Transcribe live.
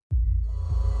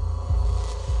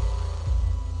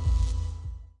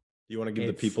You want to give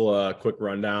the people a quick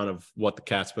rundown of what the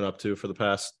cat's been up to for the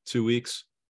past 2 weeks?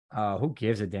 Who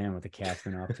gives a damn what the cat's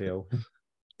been up to?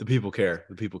 The people care.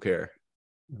 The people care.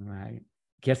 Right.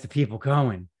 Gets the people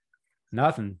going.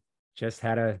 Nothing. Just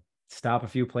had to stop a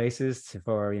few places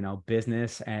for,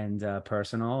 business and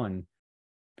personal, and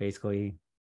basically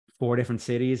 4 different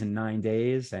cities in 9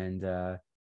 days. And,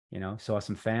 saw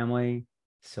some family,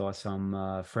 saw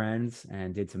some friends,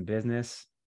 and did some business.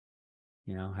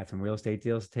 Had some real estate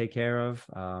deals to take care of.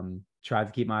 Tried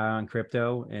to keep my eye on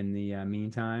crypto in the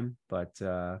meantime, but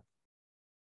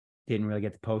didn't really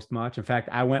get to post much. In fact,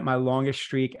 I went my longest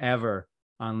streak ever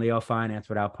on Leo Finance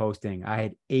without posting. I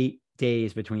had 8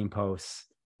 days between posts.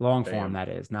 Long form, that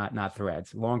is, not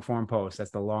threads. Long form posts.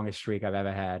 That's the longest streak I've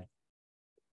ever had.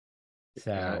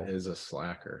 So that is a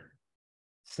slacker.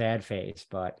 Sad face,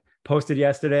 but posted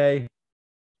yesterday.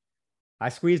 I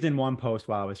squeezed in 1 post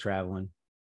while I was traveling,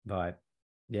 but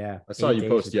yeah. I saw you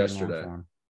post yesterday.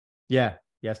 Yeah.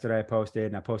 Yesterday I posted,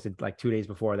 and I posted like 2 days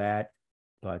before that.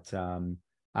 But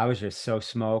I was just so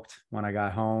smoked when I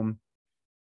got home.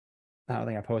 I don't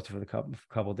think I posted for the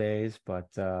couple days,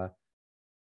 but the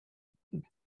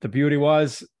beauty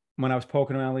was when I was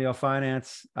poking around Leo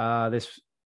Finance this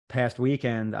past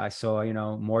weekend, I saw,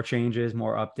 more changes,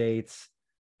 more updates.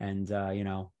 And,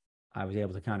 I was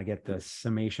able to kind of get the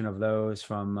summation of those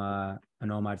from a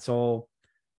Nomad Soul.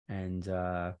 And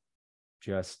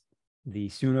just the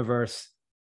Sooniverse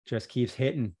just keeps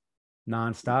hitting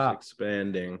nonstop. Keeps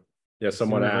expanding. Yeah,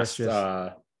 someone asked,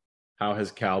 how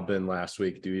has Cal been last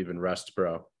week? Do you even rest,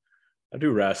 bro? I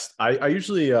do rest. I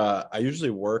usually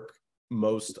work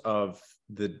most of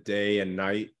the day and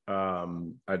night.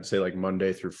 I'd say like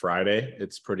Monday through Friday.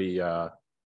 It's pretty I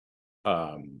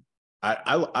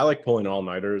like pulling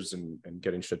all-nighters and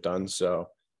getting shit done. So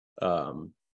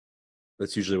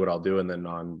that's usually what I'll do. And then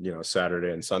on,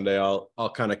 Saturday and Sunday, I'll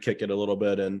kind of kick it a little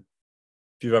bit. And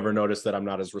if you've ever noticed that I'm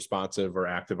not as responsive or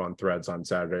active on threads on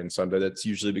Saturday and Sunday, that's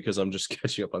usually because I'm just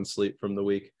catching up on sleep from the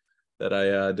week that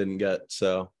I didn't get.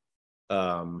 So,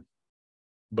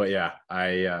 but yeah,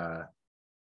 I'm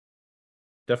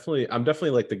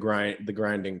definitely like the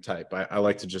grinding type. I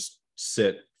like to just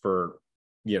sit for,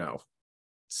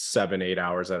 7-8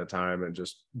 hours at a time and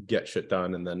just get shit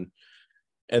done. And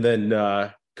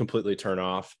then completely turn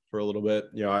off for a little bit.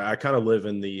 I kind of live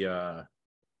in the,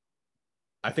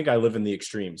 I think I live in the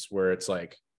extremes where it's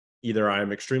like either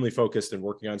I'm extremely focused and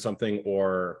working on something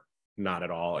or not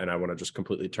at all. And I want to just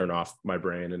completely turn off my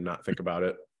brain and not think about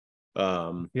it.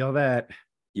 Feel that.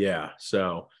 Yeah.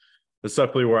 So that's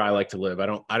definitely where I like to live. I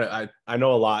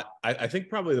know a lot. I think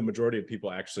probably the majority of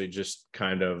people actually just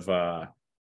kind of,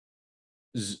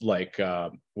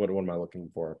 what am I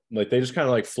looking for? Like they just kind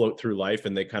of like float through life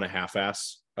and they kind of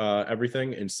half-ass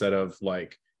everything instead of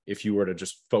like, if you were to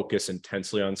just focus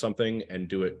intensely on something and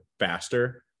do it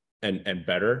faster and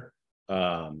better,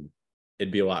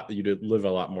 you'd live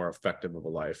a lot more effective of a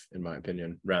life, in my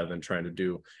opinion, rather than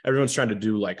everyone's trying to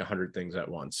do like 100 things at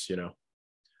once,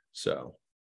 So.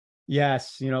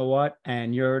 Yes. You know what?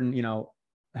 And you're,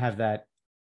 have that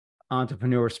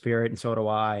entrepreneur spirit, and so do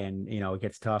I. And, it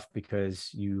gets tough because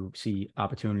you see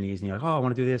opportunities and you're like, oh, I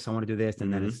want to do this. I want to do this.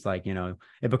 And then it's like,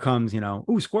 it becomes,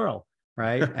 ooh, squirrel.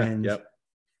 Right. And Yep.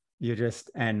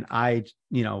 and I,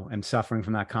 am suffering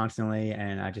from that constantly.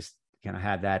 And I just kind of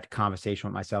had that conversation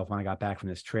with myself when I got back from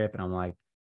this trip. And I'm like,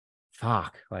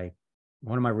 fuck, like,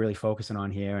 what am I really focusing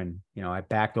on here? And, I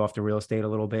backed off the real estate a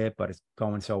little bit, but it's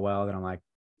going so well that I'm like,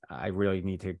 I really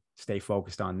need to stay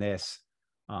focused on this.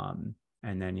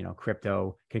 And then,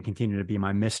 crypto can continue to be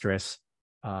my mistress.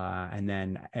 And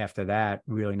then after that,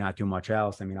 really not do much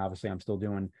else. I mean, obviously I'm still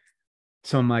doing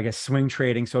some, I guess, swing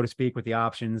trading, so to speak, with the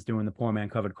options, doing the poor man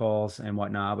covered calls and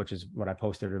whatnot, which is what I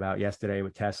posted about yesterday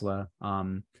with Tesla.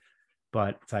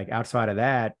 But it's like outside of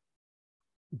that,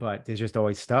 but there's just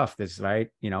always stuff. There's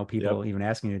people even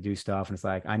asking me to do stuff. And it's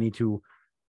like, I need to,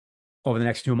 over the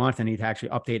next 2 months, I need to actually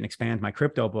update and expand my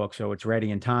crypto book so it's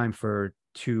ready in time for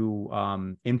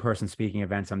 2 in-person speaking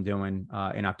events I'm doing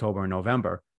in October and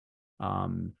November.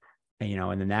 And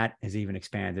then that has even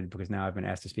expanded because now I've been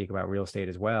asked to speak about real estate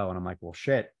as well. And I'm like, well,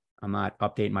 shit, I'm not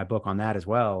updating my book on that as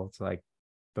well. It's like,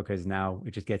 because now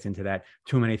it just gets into that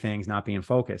too many things not being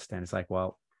focused. And it's like,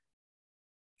 well,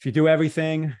 if you do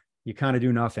everything, you kind of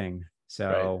do nothing.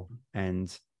 So, right.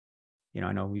 And,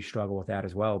 I know we struggle with that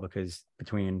as well, because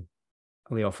between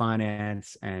Leo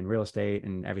Finance and real estate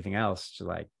and everything else, it's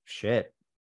like shit.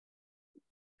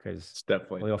 Because it's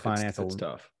definitely Leo Finance, it's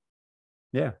tough.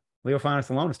 Yeah. Leo Finance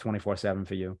alone is 24/7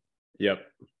 for you. Yep,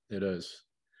 it is.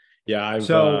 Yeah, I've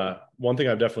So one thing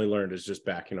I've definitely learned is just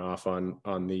backing off on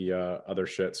the other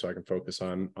shit so I can focus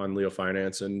on Leo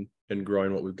Finance and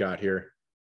growing what we've got here.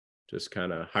 Just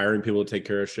kind of hiring people to take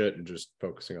care of shit and just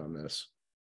focusing on this.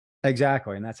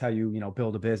 exactly, and that's how you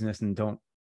build a business and don't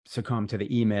succumb to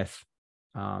the e-myth,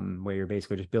 where you're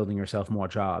basically just building yourself more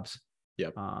jobs.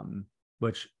 Yep.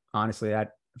 Which honestly,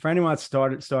 that for anyone that's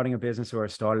starting a business or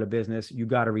started a business, you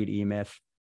got to read e-myth,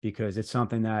 because it's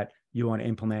something that you want to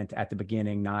implement at the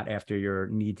beginning, not after you're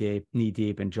knee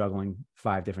deep and juggling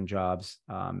 5 different jobs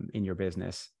in your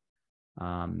business.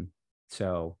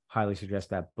 So highly suggest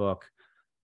that book.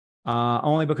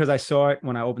 Only because I saw it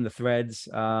when I opened the thread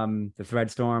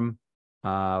storm.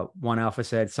 One alpha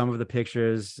said some of the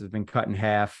pictures have been cut in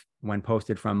half when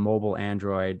posted from mobile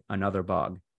Android, another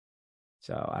bug.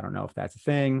 So I don't know if that's a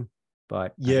thing,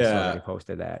 but I just saw that he Yeah.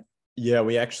 posted that. Yeah,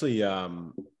 we actually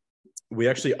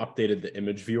updated the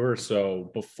image viewer.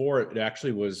 So before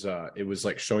it was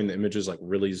like showing the images like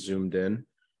really zoomed in.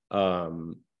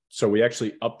 So we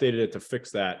actually updated it to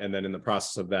fix that. And then in the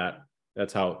process of that,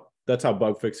 that's how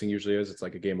bug fixing usually is. It's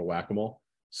like a game of whack-a-mole.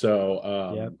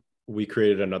 So Yep. we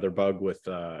created another bug with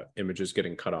images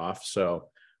getting cut off. So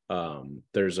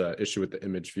there's an issue with the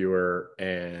image viewer,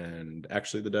 and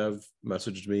actually the dev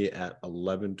messaged me at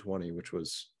 11:20, which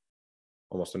was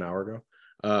almost an hour ago,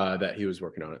 that he was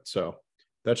working on it. So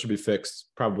that should be fixed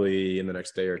probably in the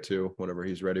next day or two, whenever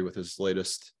he's ready with his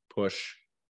latest push.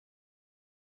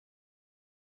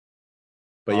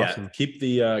 But yeah, Awesome. keep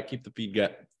the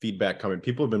feedback coming.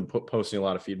 People have been posting a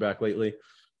lot of feedback lately.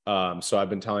 So I've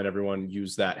been telling everyone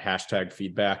use that hashtag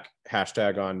feedback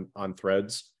hashtag on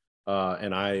Threads.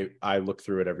 And I look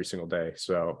through it every single day.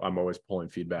 So I'm always pulling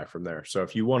feedback from there. So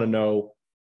if you want to know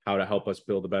how to help us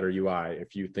build a better UI,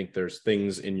 if you think there's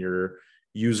things in your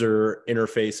user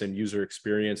interface and user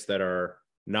experience that are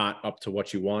not up to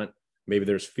what you want, maybe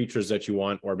there's features that you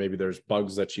want, or maybe there's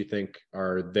bugs that you think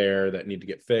are there that need to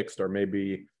get fixed, or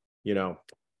maybe,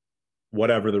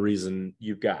 whatever the reason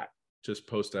you've got, just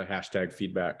post a hashtag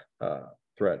feedback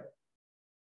thread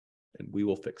and we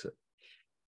will fix it.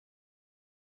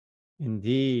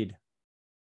 Indeed.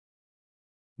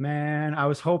 Man, I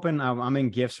was hoping I'm in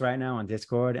gifts right now on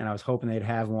Discord, and I was hoping they'd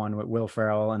have one with Will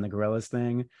Ferrell and the Gorillas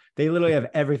thing. They literally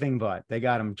have everything, but they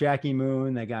got him Jackie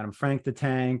Moon, they got him Frank the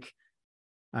Tank.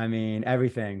 I mean,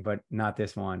 everything, but not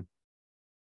this one.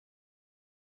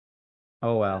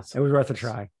 Oh well, it was worth a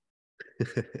try.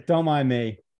 Don't mind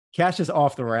me. Cash is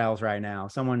off the rails right now.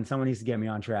 Someone needs to get me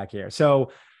on track here.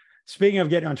 So, speaking of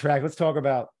getting on track, let's talk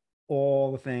about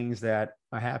all the things that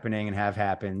are happening and have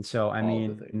happened. So, I All the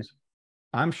mean, things.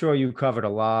 I'm sure you covered a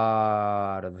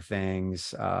lot of the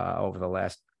things over the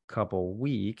last couple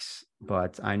weeks,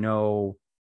 but I know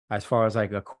as far as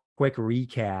like a quick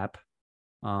recap,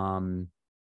 um,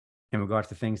 in regards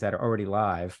to things that are already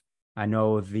live, I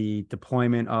know the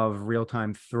deployment of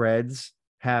real-time threads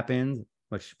happened,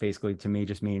 which basically to me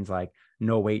just means like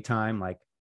no wait time, like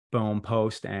boom,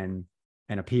 post and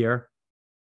appear.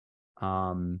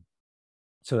 Um,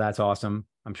 so that's awesome.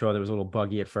 I'm sure there was a little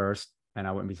buggy at first, and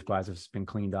I wouldn't be surprised if it's been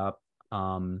cleaned up.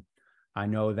 Um, I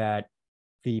know that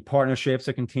the partnerships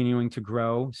are continuing to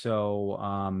grow.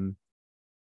 So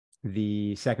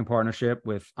the second partnership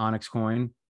with Onyx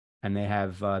Coin, and they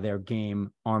have their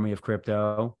game Army of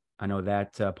Crypto. I know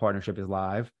that partnership is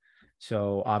live.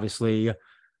 So obviously,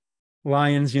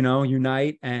 Lions,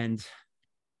 unite and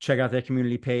check out their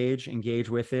community page, engage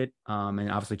with it,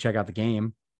 and obviously check out the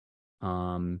game.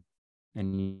 Um,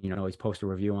 and always post a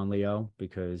review on Leo,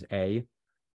 because A,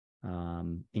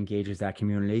 engages that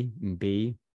community, and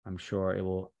B, I'm sure it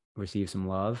will receive some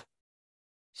love.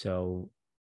 So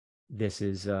this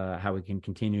is how we can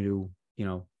continue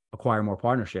to acquire more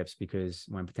partnerships, because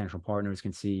when potential partners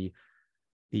can see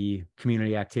the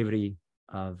community activity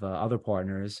of other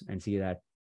partners and see that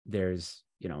there's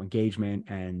engagement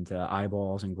and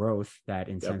eyeballs and growth, that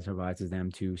Yep. incentivizes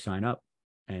them to sign up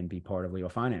and be part of Leo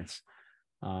Finance.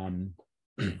 um,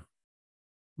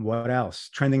 what else?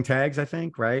 Trending tags, I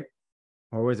think, right?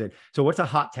 Or was it? So what's a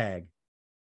hot tag?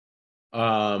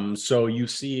 So you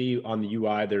see on the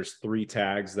UI, there's 3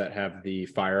 tags that have the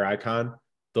fire icon.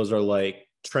 Those are like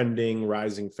trending,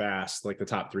 rising fast, like the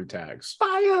top 3 tags.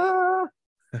 Fire!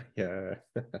 Yeah.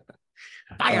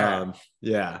 Fire!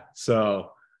 Yeah.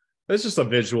 So it's just a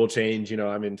visual change.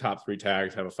 I mean, top 3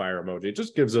 tags have a fire emoji. It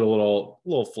just gives it a little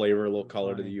flavor, a little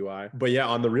color to the Funny. UI. But yeah,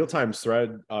 on the real-time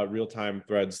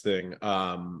threads thing,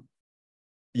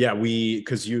 yeah,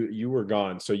 because you were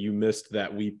gone, so you missed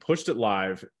that. We pushed it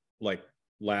live like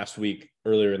last week,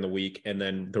 earlier in the week, and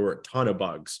then there were a ton of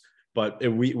bugs. But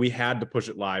we had to push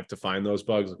it live to find those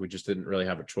bugs. Like, we just didn't really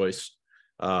have a choice.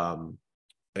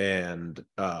 and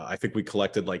I think we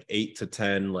collected like 8 to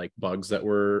 10 like bugs that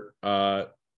were 8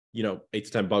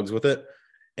 to 10 bugs with it,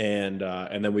 and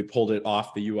then we pulled it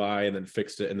off the UI and then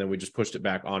fixed it, and then we just pushed it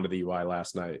back onto the UI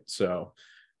last night. So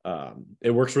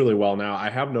it works really well now. I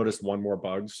have noticed one more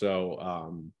bug,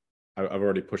 so I've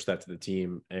already pushed that to the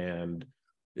team, and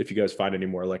if you guys find any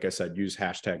more, like I said, use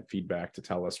hashtag feedback to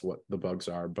tell us what the bugs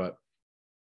are. But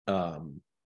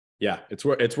yeah,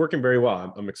 it's working very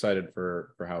well. I'm excited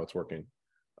for how it's working.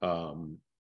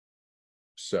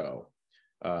 So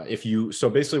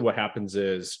basically what happens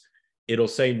is it'll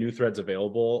say new threads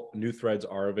available, new threads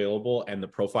are available, and the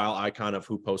profile icon of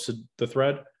who posted the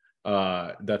thread,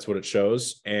 that's what it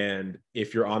shows. And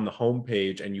if you're on the home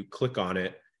page and you click on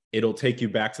it, it'll take you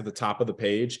back to the top of the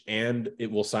page, and it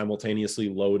will simultaneously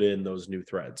load in those new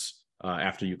threads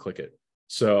after you click it.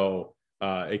 So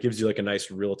it gives you like a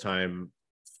nice real-time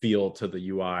feel to the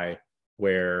UI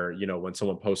where, when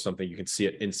someone posts something, you can see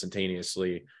it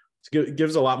instantaneously. It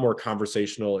gives a lot more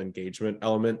conversational engagement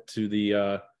element to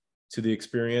the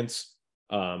experience.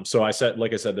 So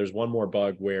like I said, there's one more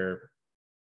bug where,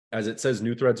 as it says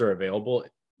new threads are available,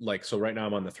 like, so right now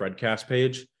I'm on the Threadcast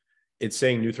page, it's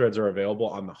saying new threads are available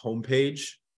on the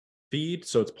homepage feed.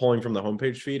 So it's pulling from the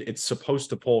homepage feed. It's supposed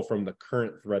to pull from the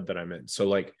current thread that I'm in. So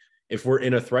like if we're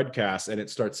in a Threadcast and it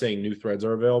starts saying new threads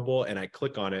are available and I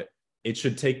click on it, it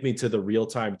should take me to the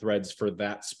real-time threads for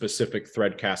that specific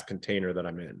Threadcast container that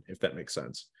I'm in, if that makes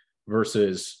sense,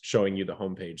 versus showing you the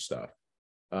homepage stuff.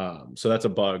 So that's a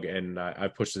bug, and I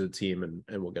pushed it to the team, and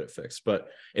we'll get it fixed. But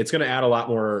it's going to add a lot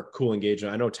more cool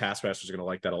engagement. I know Taskmasters are going to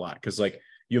like that a lot, because like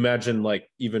you imagine, like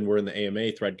even we're in the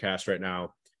AMA Threadcast right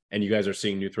now, and you guys are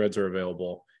seeing new threads are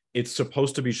available. It's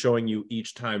supposed to be showing you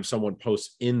each time someone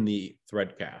posts in the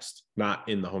Threadcast, not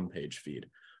in the homepage feed.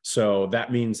 So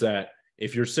that means that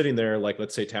if you're sitting there, like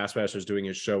let's say Taskmaster's doing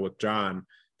his show with John,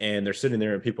 and they're sitting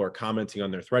there and people are commenting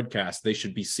on their Threadcast, they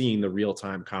should be seeing the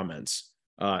real-time comments,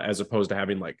 as opposed to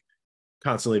having like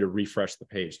constantly to refresh the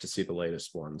page to see the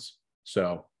latest ones.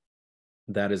 So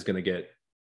that is going to get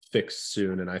fixed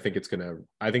soon, and I think it's going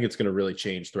to really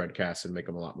change Threadcast and make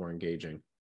them a lot more engaging.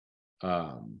 It's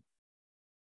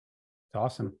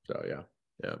awesome. So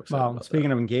yeah. Well,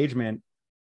 speaking of engagement,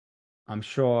 I'm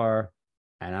sure,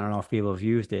 and I don't know if people have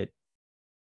used it,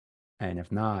 and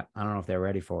if not, I don't know if they're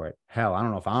ready for it. Hell, I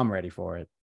don't know if I'm ready for it.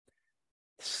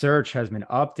 Search has been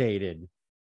updated,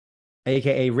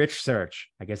 aka rich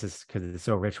search. I guess it's because it's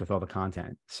so rich with all the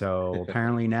content. So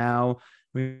apparently now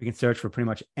we can search for pretty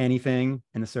much anything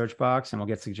in the search box, and we'll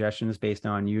get suggestions based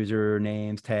on user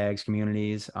names, tags,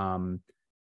 communities.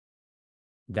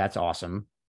 That's awesome.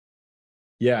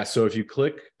 Yeah. So if you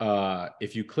click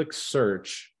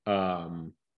search,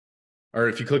 or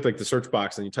if you click like the search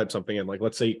box and you type something in, like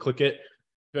let's say you click it,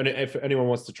 if anyone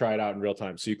wants to try it out in real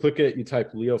time. So you click it, you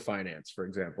type Leo Finance, for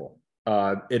example.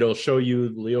 It'll show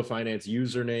you Leo Finance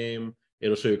username.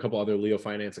 It'll show you a couple other Leo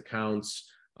Finance accounts.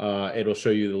 It'll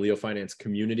show you the Leo Finance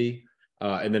community.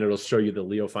 And then it'll show you the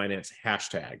Leo Finance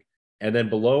hashtag. And then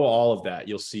below all of that,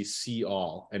 you'll see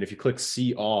all. And if you click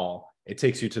see all, it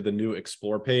takes you to the new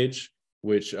explore page,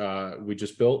 which we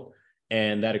just built.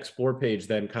 And that explore page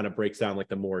then kind of breaks down like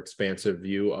the more expansive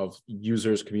view of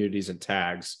users, communities, and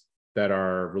tags that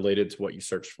are related to what you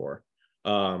searched for.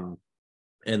 And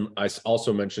I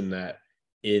also mentioned that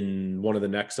in one of the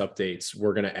next updates,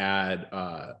 we're going to add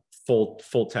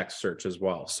full text search as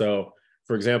well. So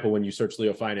for example, when you search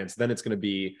Leo Finance, then it's going to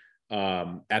be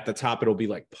at the top, it'll be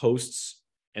like posts,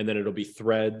 and then it'll be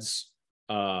threads,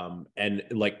 and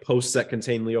like posts that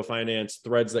contain Leo Finance,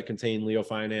 threads that contain Leo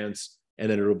Finance, and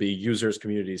then it'll be users,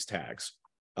 communities, tags.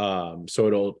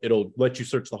 So it'll let you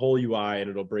search the whole UI, and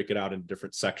it'll break it out into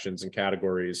different sections and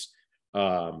categories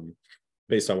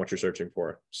based on what you're searching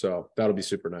for. So that'll be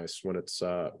super nice when it's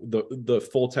the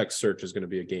full text search is going to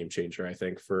be a game changer, I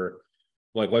think, for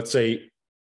like, let's say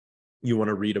you want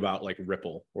to read about like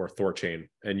Ripple or Thorchain,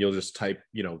 and you'll just type,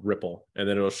 Ripple, and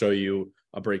then it'll show you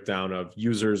a breakdown of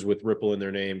users with Ripple in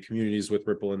their name, communities with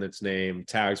Ripple in its name,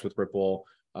 tags with Ripple,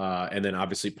 and then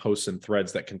obviously posts and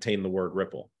threads that contain the word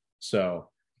Ripple. So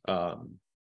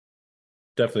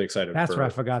definitely excited. That's what I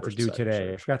forgot to do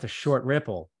today. I forgot to short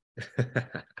Ripple.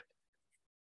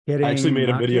 Kidding, I actually made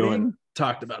a video kidding. and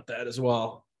talked about that as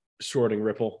well. Shorting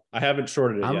Ripple. I haven't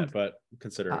shorted it yet, but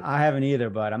considering. I haven't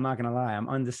either, but I'm not gonna lie, I'm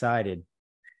undecided.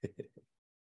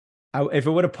 If it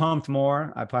would have pumped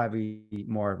more, I'd probably be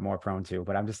more prone to.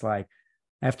 But I'm just like,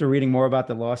 after reading more about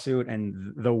the lawsuit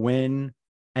and the win,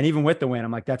 and even with the win,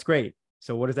 I'm like, that's great.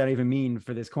 So what does that even mean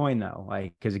for this coin though?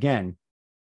 Like, because again,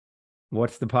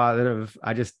 what's the positive?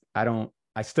 I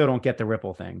still don't get the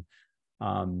Ripple thing.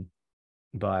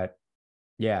 But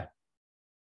yeah,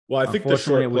 Well, I think the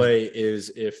Unfortunately, short play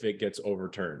is if it gets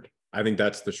overturned. I think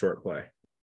that's the short play.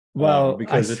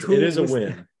 Because it is a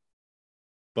win.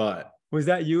 But was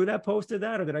that you that posted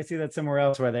that, or did I see that somewhere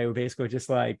else where they were basically just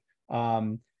like,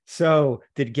 so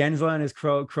did Gensler and his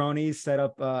cronies set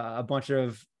up a bunch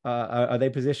of, are they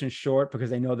positioned short because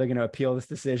they know they're going to appeal this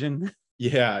decision?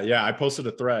 yeah. I posted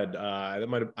a thread. I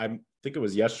think it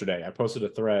was yesterday. I posted a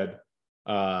thread,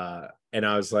 and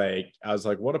I was like,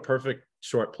 what a perfect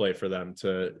short play for them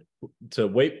to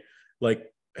wait, like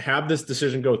have this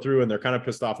decision go through, and they're kind of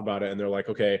pissed off about it, and they're like,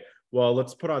 okay, well,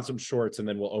 let's put on some shorts, and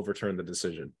then we'll overturn the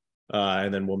decision,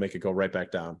 and then we'll make it go right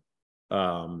back down.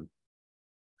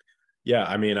 Yeah,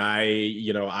 I mean,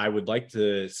 I would like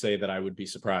to say that I would be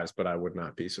surprised, but I would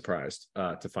not be surprised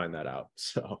to find that out.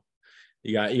 So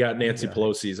you got Nancy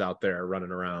Pelosi's out there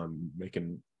running around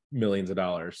making millions of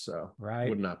dollars. So right,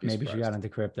 would not be maybe surprised. She got into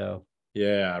crypto.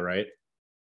 Yeah, right.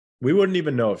 We wouldn't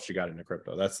even know if she got into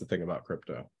crypto. That's the thing about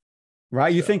crypto.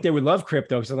 Right. You think they would love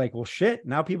crypto. So like, well, shit,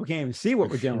 now people can't even see what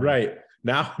we're doing. Right.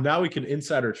 Now we can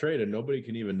insider trade and nobody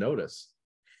can even notice.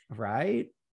 Right.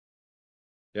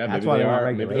 Yeah, that's why they want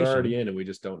regulation. Maybe they're already in and we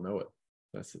just don't know it.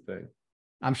 That's the thing.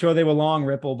 I'm sure they were long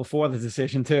Ripple before the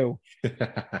decision too.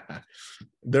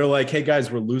 They're like, hey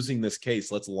guys, we're losing this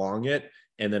case. Let's long it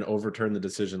and then overturn the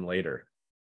decision later.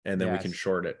 And then we can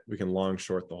short it. We can long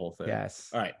short the whole thing.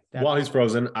 Yes. All right. While he's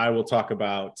frozen, I will talk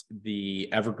about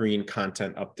the Evergreen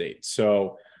Content update.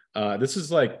 So this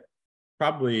is like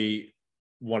probably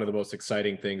one of the most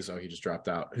exciting things. Oh, he just dropped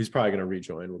out. He's probably going to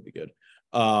rejoin. Will be good.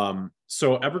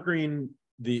 So Evergreen,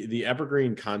 the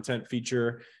Evergreen Content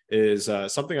feature is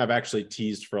something I've actually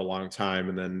teased for a long time,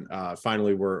 and then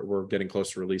finally we're getting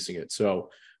close to releasing it.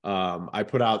 So I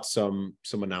put out some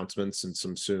announcements and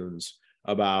some soons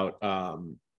about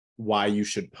why you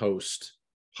should post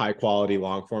high quality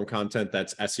long form content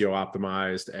that's SEO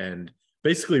optimized and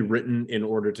basically written in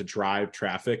order to drive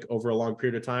traffic over a long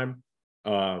period of time.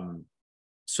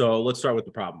 So let's start with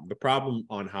the problem. The problem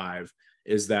on Hive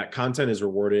is that content is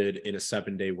rewarded in a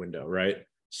 7-day window, right?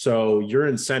 So your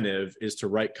incentive is to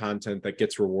write content that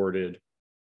gets rewarded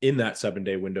in that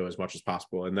 7-day window as much as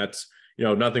possible. And that's,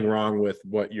 nothing wrong with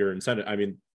what your incentive, I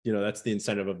mean, that's the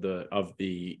incentive of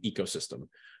the ecosystem.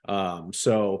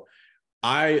 So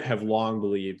I have long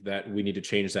believed that we need to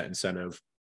change that incentive,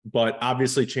 but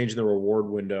obviously changing the reward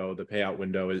window, the payout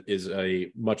window is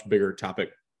a much bigger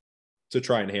topic to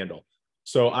try and handle.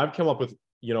 So I've come up with,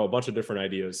 a bunch of different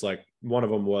ideas. Like one of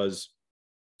them was,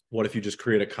 what if you just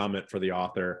create a comment for the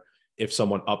author if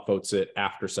someone upvotes it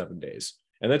after 7 days?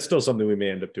 And that's still something we may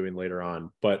end up doing later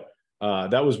on. But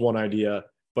that was one idea.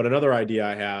 But another idea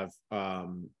I have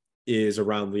is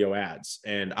around Leo ads.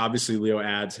 And obviously Leo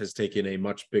ads has taken a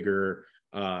much bigger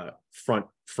front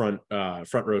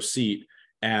row seat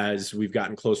as we've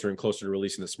gotten closer and closer to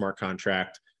releasing the smart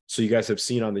contract. So you guys have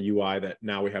seen on the UI that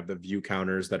now we have the view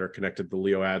counters that are connected to the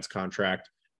Leo ads contract.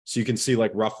 So you can see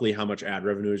like roughly how much ad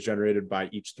revenue is generated by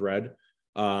each thread.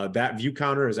 That view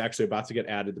counter is actually about to get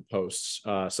added to posts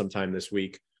sometime this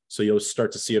week. So you'll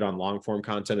start to see it on long form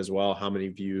content as well, how many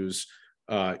views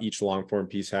each long form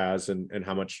piece has and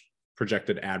how much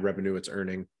projected ad revenue it's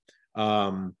earning.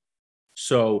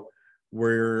 So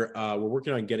we're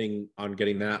working on getting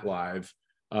that live.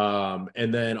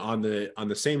 And then on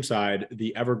the same side,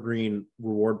 the Evergreen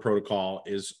reward protocol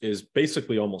is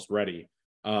basically almost ready.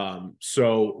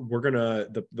 So we're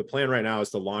the plan right now is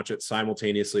to launch it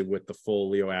simultaneously with the full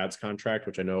Leo ads contract,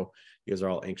 which I know you guys are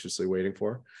all anxiously waiting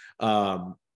for.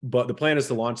 But the plan is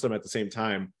to launch them at the same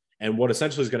time. And what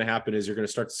essentially is going to happen is you're going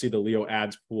to start to see the Leo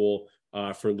ads pool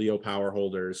for Leo power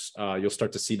holders. You'll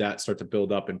start to see that start to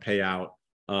build up and pay out.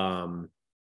 And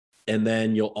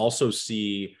then you'll also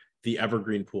see the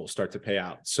Evergreen pool start to pay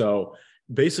out. So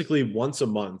basically once a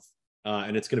month,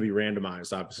 and it's going to be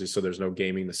randomized, obviously, so there's no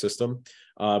gaming the system.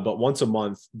 But once a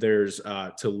month, there's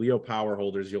to Leo power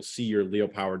holders, you'll see your Leo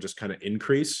power just kind of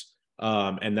increase.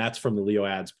 And that's from the Leo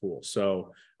ads pool.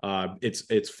 So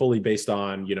it's fully based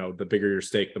on, the bigger your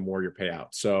stake, the more your payout.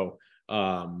 So,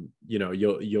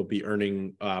 you'll be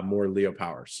earning more Leo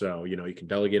power. So, you can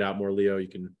delegate out more Leo. You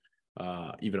can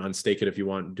even unstake it if you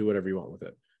want, do whatever you want with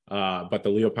it. But the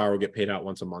Leo power will get paid out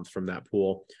once a month from that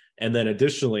pool. And then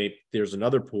additionally, there's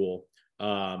another pool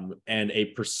and a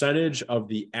percentage of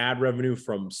the ad revenue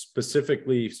from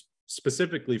specifically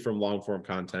from long form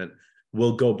content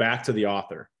will go back to the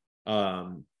author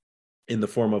in the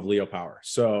form of Leo power.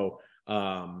 So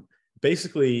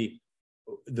basically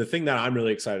the thing that I'm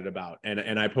really excited about,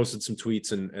 and I posted some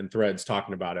tweets and threads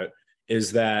talking about it,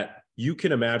 is that you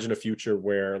can imagine a future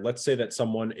where, let's say that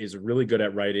someone is really good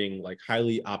at writing like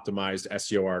highly optimized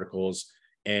SEO articles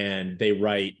and they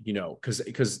write,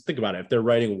 because think about it, if they're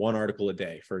writing one article a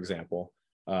day, for example,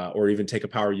 or even take a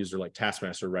power user like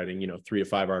Taskmaster writing, 3 to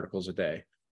 5 articles a day.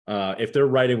 If they're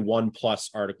writing 1+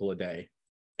 article a day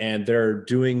and they're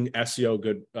doing SEO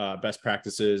good best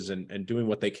practices and doing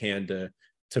what they can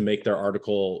to make their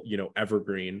article,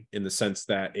 evergreen in the sense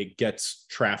that it gets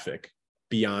traffic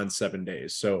beyond 7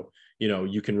 days. So,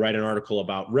 you can write an article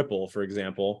about Ripple, for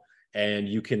example, and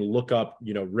you can look up,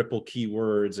 Ripple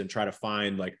keywords and try to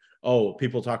find like, oh,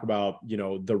 people talk about,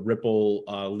 the Ripple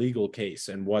legal case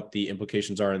and what the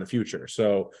implications are in the future.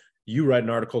 So you write an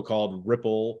article called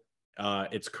Ripple,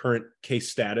 its current case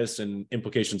status and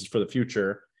implications for the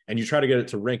future, and you try to get it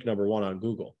to rank number 1 on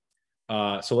Google.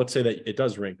 So let's say that it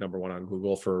does rank number 1 on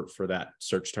Google for that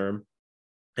search term.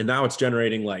 And now it's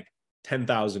generating like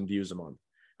 10,000 views a month.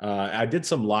 I did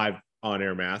some live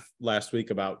on-air math last week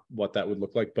about what that would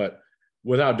look like, but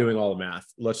without doing all the math,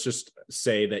 let's just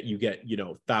say that you get,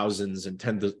 thousands and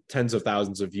tens of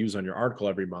thousands of views on your article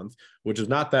every month, which is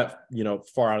not that,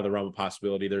 far out of the realm of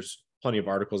possibility. There's plenty of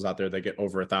articles out there that get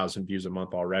over 1,000 views a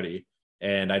month already.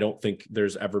 And I don't think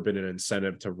there's ever been an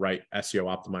incentive to write SEO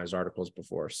optimized articles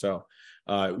before. So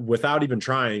without even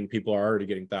trying, people are already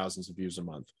getting thousands of views a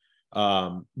month.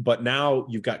 But now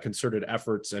you've got concerted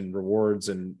efforts and rewards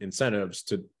and incentives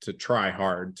to try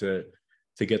hard to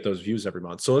get those views every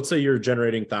month. So let's say you're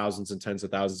generating thousands and tens of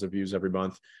thousands of views every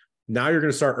month. Now you're going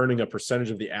to start earning a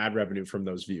percentage of the ad revenue from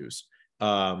those views.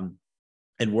 And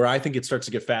where I think it starts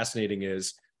to get fascinating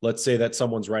is, let's say that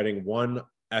someone's writing one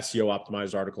SEO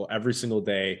optimized article every single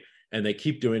day, and they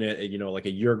keep doing it. Like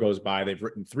a year goes by, they've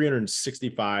written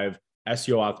 365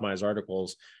 SEO optimized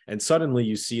articles, and suddenly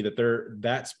you see that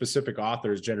that specific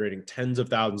author is generating tens of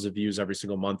thousands of views every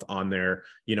single month on their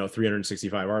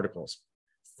 365 articles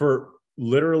for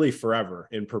literally forever,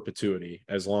 in perpetuity,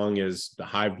 as long as the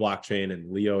Hive blockchain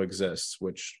and Leo exists,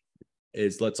 which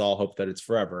is, let's all hope that it's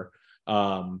forever.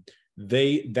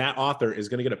 That author is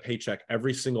going to get a paycheck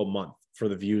every single month for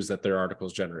the views that their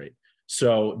articles generate.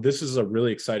 So this is a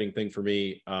really exciting thing for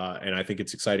me, and I think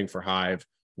it's exciting for Hive,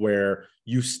 where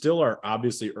you still are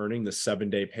obviously earning the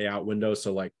 7-day payout window.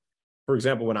 So like, for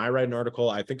example, when I write an article,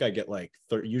 I think I get like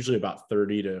usually about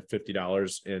 $30 to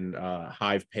 $50 in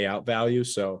Hive payout value.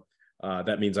 So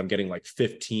that means I'm getting like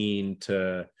 $15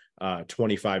 to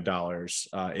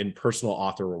 $25 in personal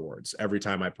author rewards every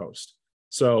time I post.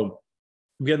 So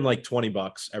I'm getting like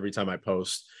 $20 every time I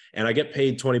post, and I get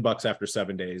paid $20 after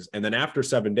 7 days. And then after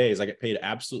 7 days, I get paid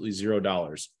absolutely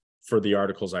 $0 for the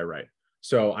articles I write.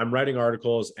 So I'm writing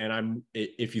articles, and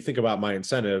if you think about my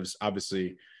incentives,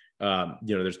 obviously,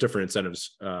 there's different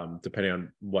incentives depending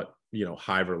on what,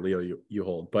 Hive or Leo you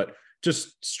hold. But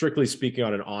just strictly speaking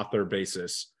on an author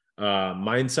basis,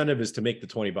 my incentive is to make the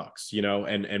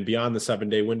 $20, and beyond the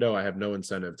 7-day window, I have no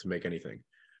incentive to make anything.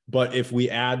 But if we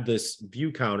add this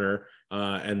view counter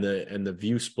and the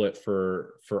view split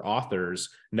for authors,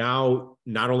 now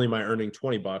not only am I earning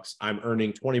 $20, I'm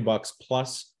earning $20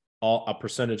 plus a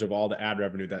percentage of all the ad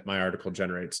revenue that my article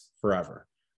generates forever,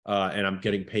 and I'm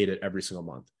getting paid it every single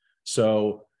month.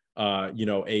 So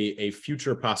a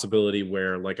future possibility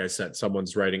where, like I said,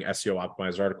 someone's writing SEO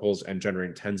optimized articles and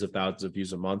generating tens of thousands of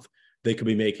views a month, they could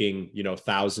be making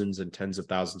thousands and tens of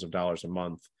thousands of dollars a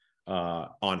month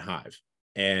on Hive,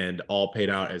 and all paid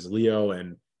out as Leo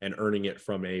and earning it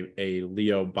from a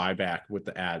Leo buyback with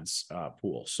the ads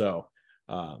pool. So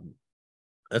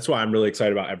that's why I'm really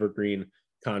excited about Evergreen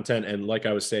Content. And like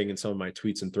I was saying in some of my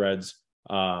tweets and threads,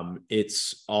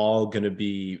 it's all going to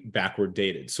be backward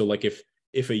dated. So like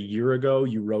if a year ago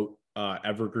you wrote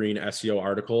Evergreen SEO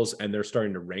articles and they're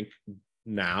starting to rank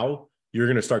now, you're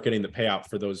going to start getting the payout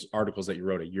for those articles that you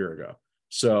wrote a year ago.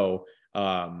 So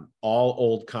all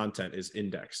old content is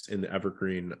indexed in the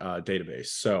Evergreen database.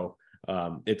 So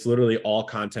it's literally all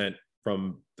content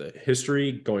from the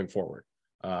history going forward.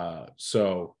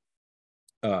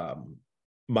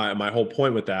 My whole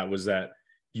point with that was that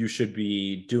you should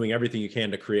be doing everything you can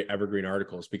to create evergreen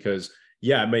articles, because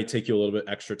it may take you a little bit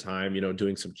extra time,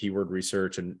 doing some keyword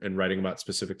research and writing about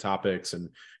specific topics and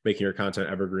making your content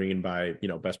evergreen by,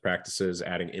 best practices,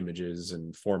 adding images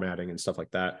and formatting and stuff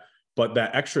like that. But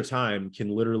that extra time can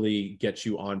literally get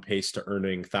you on pace to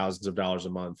earning thousands of dollars a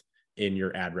month in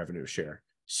your ad revenue share.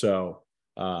 So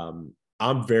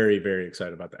I'm very, very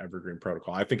excited about the Evergreen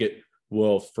protocol. I think it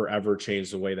will forever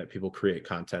change the way that people create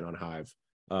content on Hive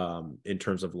in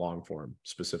terms of long form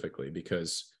specifically,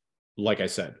 because like I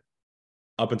said,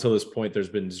 up until this point, there's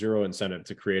been zero incentive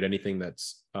to create anything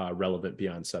that's relevant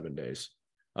beyond 7 days.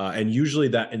 And usually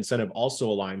that incentive also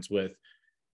aligns with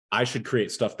I should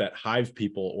create stuff that Hive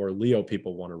people or Leo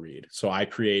people want to read. So I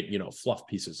create, you know, fluff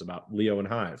pieces about Leo and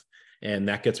Hive, and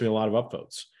that gets me a lot of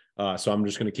upvotes. So I'm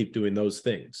just going to keep doing those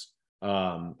things.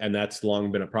 And that's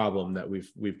long been a problem that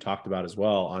we've talked about as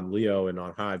well on Leo and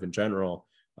on Hive in general.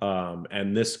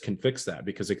 And this can fix that,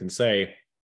 because it can say,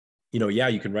 you know, yeah,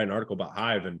 you can write an article about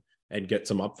Hive and get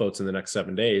some upvotes in the next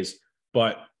 7 days,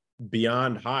 but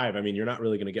beyond Hive, I mean, you're not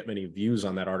really going to get many views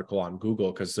on that article on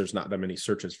Google because there's not that many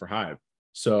searches for Hive.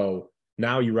 So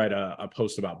now you write a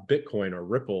post about Bitcoin or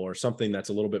Ripple or something that's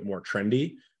a little bit more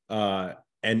trendy,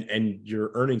 and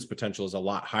your earnings potential is a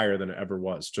lot higher than it ever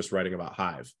was just writing about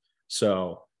Hive.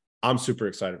 So I'm super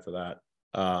excited for that.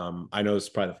 I know this is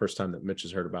probably the first time that Mitch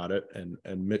has heard about it,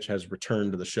 and Mitch has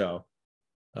returned to the show.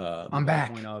 I'm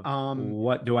back.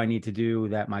 What do I need to do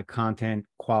that my content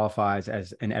qualifies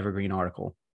as an evergreen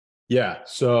article? Yeah.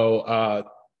 So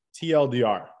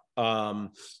TLDR.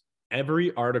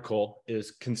 Every article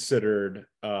is considered.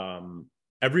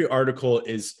 Every article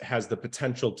has the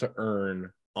potential to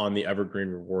earn on the Evergreen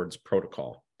Rewards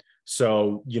protocol.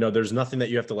 So, you know, there's nothing that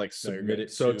you have to like submit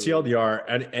it. So TLDR,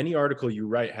 and any article you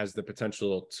write has the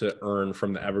potential to earn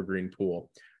from the Evergreen pool.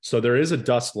 So there is a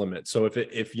dust limit. So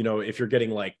if you're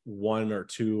getting like 1 or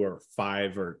 2 or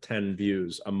 5 or 10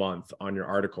 views a month on your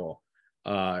article,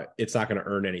 it's not going to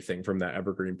earn anything from that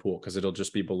Evergreen pool because it'll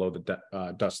just be below the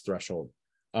dust threshold.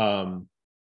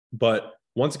 But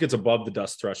once it gets above the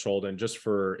dust threshold, and just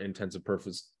for intents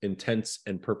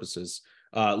and purposes,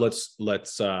 let's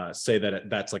say that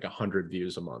that's like 100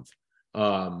 views a month.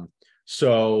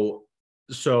 So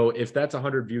if that's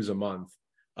 100 views a month,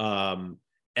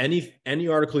 any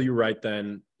article you write,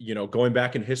 then, you know, going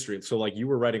back in history, so like you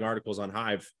were writing articles on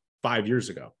Hive 5 years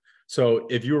ago. So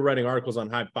if you were writing articles on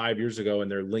Hive 5 years ago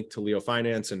and they're linked to Leo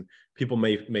Finance, and people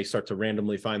may start to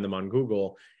randomly find them on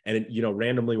Google, and you know,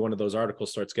 randomly one of those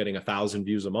articles starts getting 1,000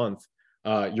 views a month,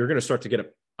 you're going to start to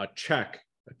get a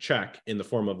check in the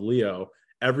form of Leo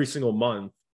every single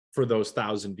month for those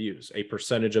 1,000 views, a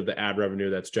percentage of the ad revenue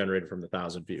that's generated from the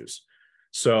 1,000 views.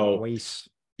 So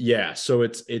yeah, so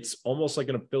it's almost like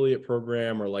an affiliate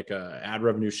program, or like a ad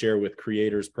revenue share with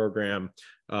creators program,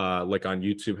 like on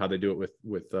YouTube, how they do it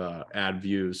with ad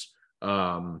views.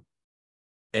 And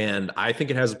I think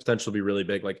it has the potential to be really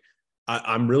big. Like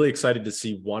I'm really excited to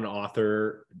see one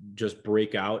author just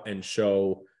break out and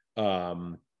show,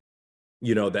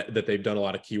 you know, that they've done a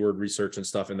lot of keyword research and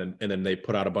stuff, and then they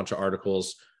put out a bunch of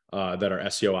articles that are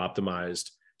SEO optimized.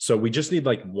 So we just need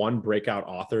like one breakout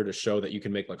author to show that you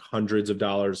can make like hundreds of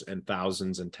dollars and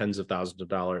thousands and tens of thousands of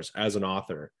dollars as an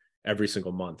author every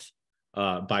single month,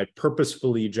 by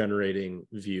purposefully generating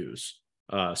views.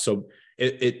 So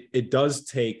it does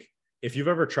take, if you've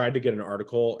ever tried to get an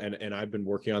article, and I've been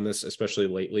working on this, especially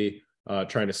lately,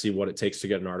 trying to see what it takes to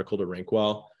get an article to rank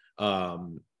well.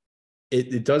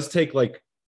 It does take like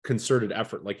concerted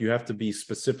effort. Like you have to be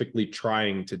specifically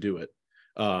trying to do it.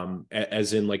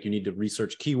 As in, like, you need to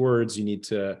research keywords, you need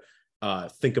to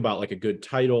think about like a good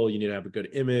title, you need to have a good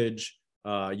image,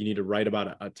 you need to write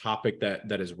about a topic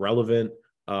that is relevant.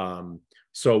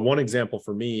 So one example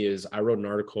for me is I wrote an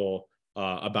article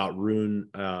about rune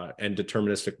and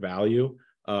deterministic value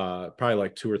probably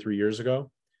like 2 or 3 years ago,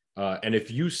 and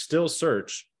if you still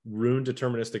search rune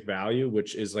deterministic value,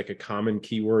 which is like a common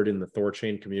keyword in the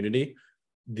Thorchain community,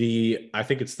 I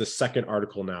think it's the second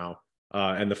article now.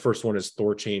 And the first one is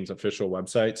Thorchain's official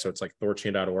website. So it's like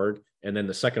thorchain.org. And then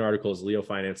the second article is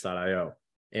leofinance.io.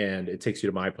 And it takes you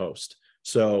to my post.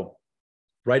 So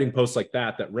writing posts like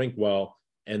that rank well.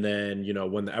 And then, you know,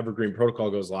 when the Evergreen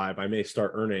protocol goes live, I may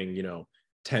start earning, you know,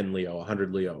 10 Leo,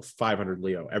 100 Leo, 500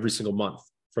 Leo every single month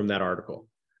from that article.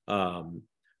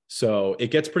 So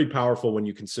it gets pretty powerful when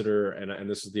you consider, and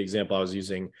this is the example I was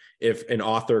using, if an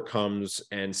author comes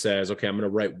and says, okay, I'm going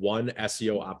to write one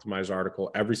SEO optimized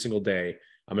article every single day.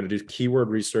 I'm going to do keyword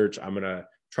research. I'm going to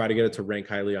try to get it to rank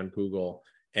highly on Google.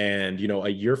 And, you know, a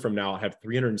year from now, I'll have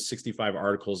 365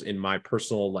 articles in my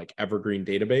personal like Evergreen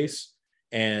database.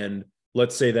 And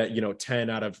let's say that, you know, 10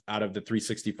 out of the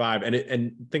 365,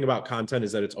 and thing about content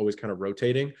is that it's always kind of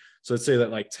rotating. So let's say that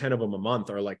like 10 of them a month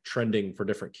are like trending for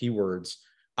different keywords.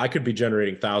 I could be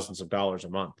generating thousands of dollars a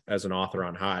month as an author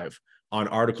on Hive on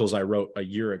articles I wrote a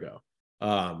year ago,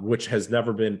 which has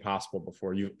never been possible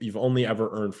before. You've only ever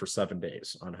earned for 7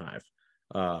 days on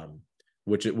Hive,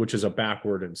 which is a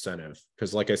backward incentive,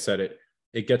 because like I said,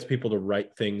 it gets people to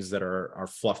write things that are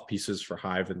fluff pieces for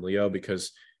Hive and Leo,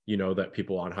 because you know that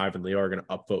people on Hive and Leo are going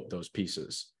to upvote those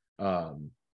pieces.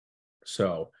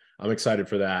 So I'm excited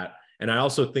for that. And I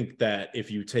also think that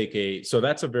if you take so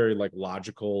that's a very like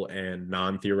logical and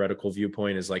non-theoretical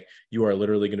viewpoint, is like you are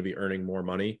literally going to be earning more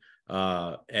money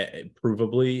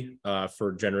provably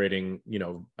for generating,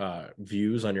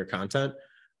 views on your content.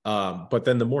 But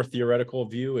then the more theoretical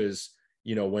view is,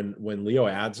 when Leo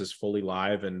Ads is fully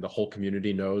live and the whole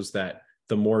community knows that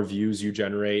the more views you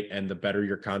generate and the better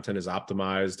your content is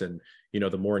optimized, and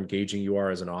the more engaging you are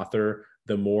as an author,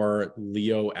 the more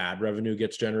Leo ad revenue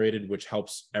gets generated, which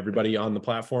helps everybody on the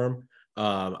platform.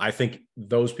 I think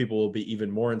those people will be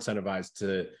even more incentivized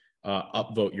to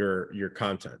upvote your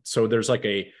content. So there's like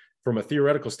from a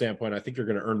theoretical standpoint, I think you're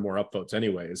going to earn more upvotes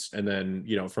anyways. And then,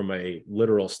 from a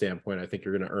literal standpoint, I think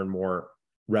you're going to earn more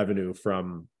revenue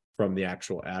from the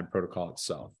actual ad protocol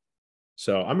itself.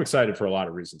 So I'm excited for a lot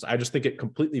of reasons. I just think it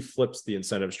completely flips the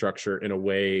incentive structure in a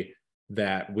way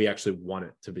that we actually want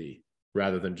it to be,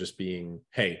 rather than just being,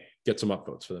 hey, get some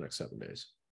upvotes for the next 7 days.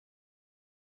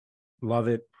 Love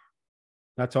it.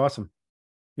 That's awesome.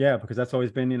 Yeah, because that's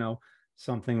always been,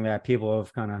 something that people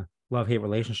have kind of love-hate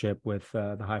relationship with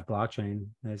the Hive blockchain,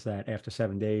 is that after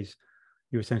 7 days,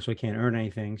 you essentially can't earn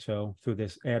anything. So through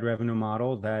this ad revenue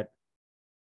model, that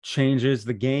changes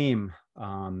the game.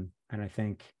 And I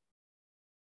think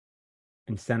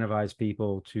incentivize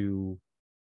people to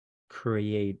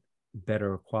create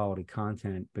better quality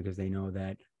content, because they know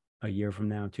that a year from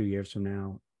now, 2 years from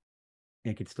now,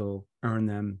 it could still earn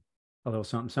them a little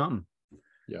something, something.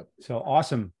 Yep. So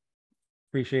awesome.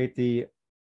 Appreciate the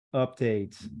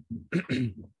updates.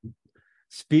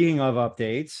 Speaking of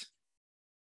updates,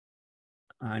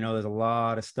 I know there's a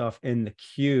lot of stuff in the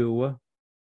queue.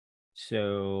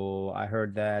 So I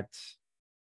heard that.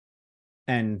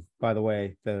 And by the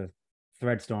way, the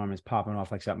thread storm is popping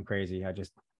off like something crazy. I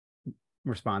just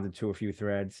responded to a few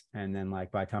threads, and then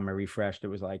like by the time I refreshed, it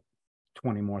was like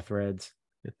 20 more threads.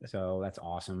 So that's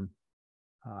awesome.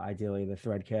 Ideally, the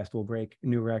Threadcast will break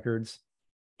new records.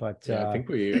 But yeah, I think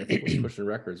we're pushing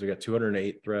records. We got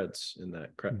 208 threads in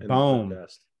that. Boom.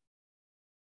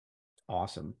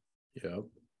 Awesome. Yep.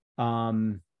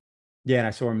 Yeah, and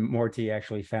I saw Morty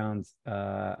actually found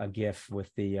a GIF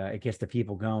with the it gets the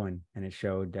people going, and it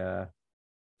showed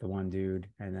the one dude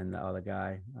and then the other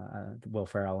guy, Will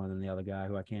Ferrell, and then the other guy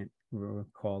who I can't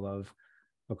recall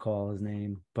his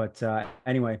name. But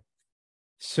anyway,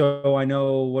 so I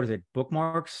know, what is it?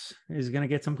 Bookmarks is going to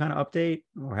get some kind of update,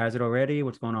 or has it already?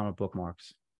 What's going on with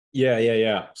Bookmarks?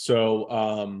 Yeah.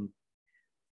 So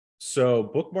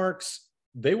bookmarks,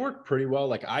 they work pretty well.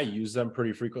 Like I use them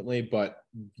pretty frequently, but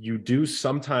you do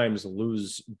sometimes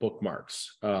lose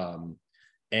bookmarks.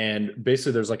 And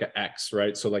basically there's like an X,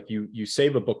 right? So like you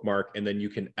save a bookmark and then you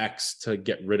can X to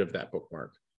get rid of that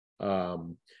bookmark.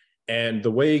 And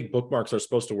the way bookmarks are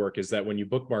supposed to work is that when you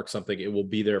bookmark something, it will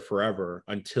be there forever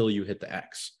until you hit the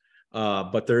X.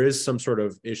 But there is some sort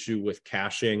of issue with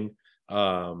caching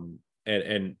and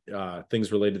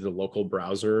things related to local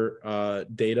browser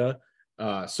data.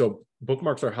 So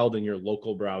bookmarks are held in your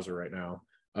local browser right now.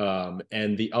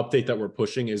 And the update that we're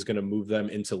pushing is going to move them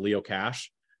into Leo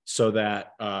Cache, so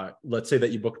that let's say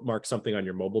that you bookmark something on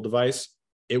your mobile device,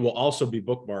 it will also be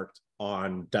bookmarked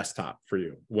on desktop for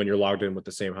you when you're logged in with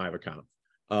the same Hive account.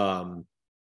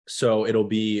 So it'll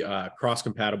be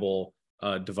cross-compatible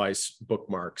device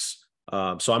bookmarks.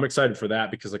 So I'm excited for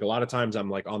that, because like a lot of times I'm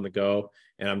like on the go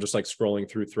and I'm just like scrolling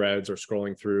through threads or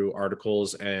scrolling through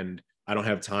articles, and I don't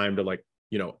have time to like,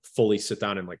 fully sit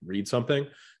down and like read something.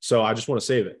 So I just want to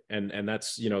save it. And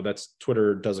that's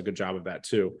Twitter does a good job of that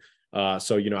too.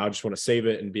 So I just want to save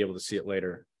it and be able to see it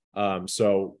later.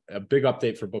 So a big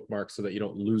update for bookmarks so that you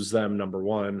don't lose them, number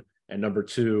one, and number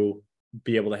two,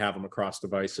 be able to have them across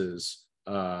devices,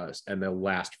 and they'll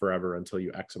last forever until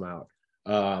you X them out.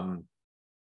 And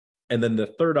then the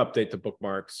third update to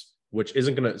bookmarks, which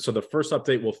isn't going to, so the first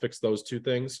update will fix those two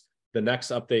things. The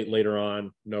next update later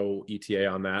on, no ETA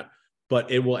on that, but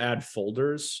it will add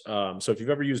folders. So if you've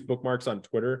ever used bookmarks on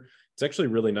Twitter, it's actually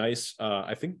really nice.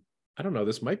 I don't know,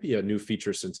 this might be a new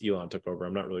feature since Elon took over.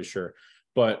 I'm not really sure,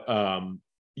 but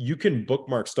you can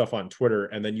bookmark stuff on Twitter,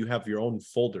 and then you have your own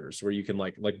folders where you can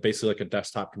like basically like a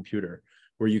desktop computer,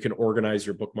 where you can organize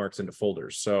your bookmarks into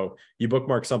folders. So you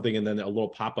bookmark something and then a little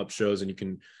pop-up shows, and you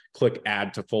can click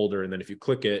add to folder. And then if you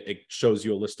click it, it shows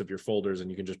you a list of your folders, and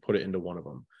you can just put it into one of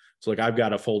them. So like I've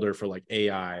got a folder for like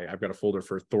AI, I've got a folder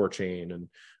for Thorchain and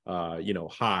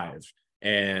Hive.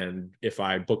 And if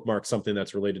I bookmark something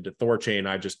that's related to Thorchain,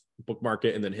 I just bookmark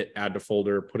it and then hit add to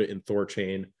folder, put it in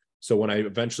Thorchain. So when I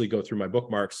eventually go through my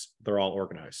bookmarks, they're all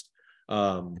organized.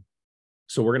 So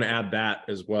we're going to add that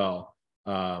as well.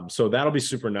 So that'll be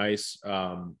super nice,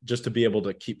 just to be able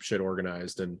to keep shit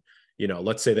organized. And,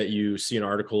 let's say that you see an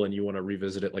article and you want to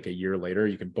revisit it like a year later,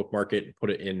 you can bookmark it and put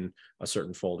it in a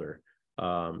certain folder.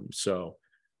 So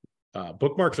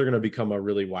bookmarks are going to become a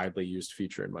really widely used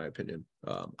feature, in my opinion.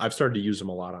 I've started to use them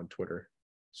a lot on Twitter.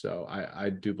 So I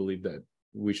do believe that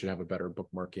we should have a better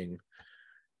bookmarking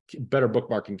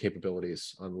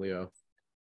capabilities on Leo.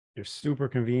 They're super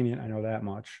convenient. I know that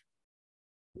much,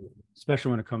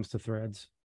 especially when it comes to threads.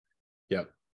 Yep.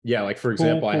 Yeah. Like for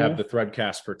example, I have the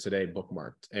Threadcast for today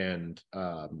bookmarked, and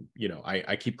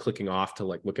I keep clicking off to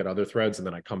like look at other threads, and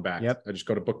then I come back. Yep. I just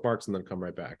go to bookmarks and then come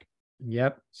right back.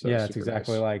 Yep. So yeah, it's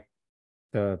exactly nice. like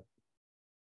the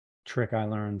trick I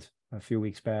learned a few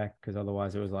weeks back, because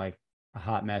otherwise it was like a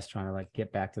hot mess trying to like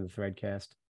get back to the Threadcast.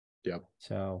 Yep.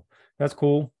 So that's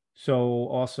cool. So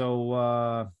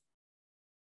also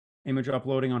image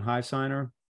uploading on Hive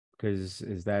Signer, because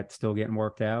is that still getting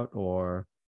worked out, or?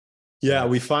 Yeah,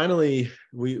 we finally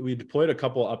we deployed a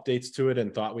couple updates to it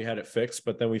and thought we had it fixed,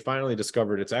 but then we finally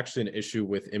discovered it's actually an issue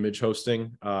with image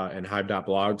hosting and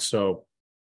hive.blog. So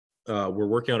we're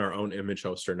working on our own image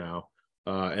hoster now,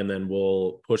 and then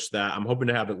we'll push that. I'm hoping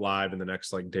to have it live in the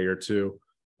next like day or two.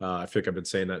 I think I've been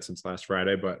saying that since last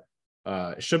Friday, but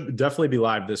it should definitely be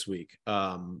live this week.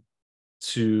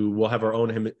 We'll have our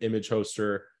own image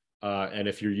hoster. And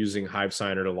if you're using Hive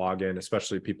Signer to log in,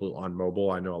 especially people on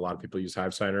mobile, I know a lot of people use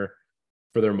Hive Signer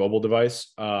for their mobile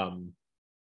device.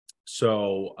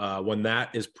 So when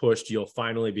that is pushed, you'll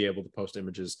finally be able to post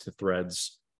images to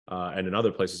threads and in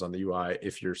other places on the UI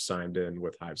if you're signed in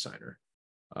with Hive Signer,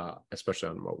 especially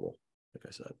on mobile, like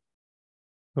I said.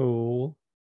 Cool.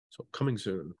 So coming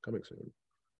soon.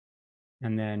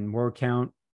 And then word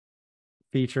count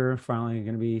feature finally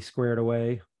going to be squared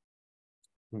away.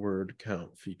 Word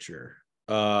count feature.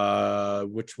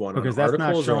 Which one? Because on that's not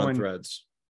articles showing or on threads?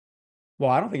 Well,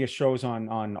 I don't think it shows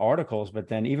on articles, but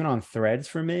then even on threads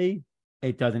for me,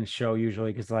 it doesn't show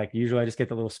usually, because like usually I just get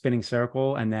the little spinning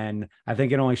circle, and then I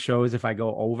think it only shows if I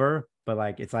go over, but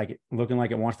like it's like looking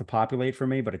like it wants to populate for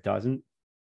me, but it doesn't.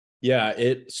 Yeah,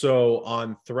 so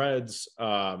on threads,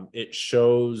 it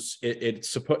shows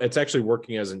it's actually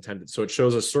working as intended. So it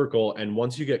shows a circle, and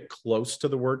once you get close to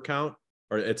the word count,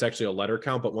 or it's actually a letter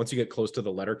count, but once you get close to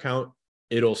the letter count,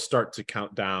 it'll start to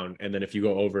count down, and then if you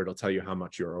go over, it'll tell you how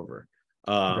much you're over.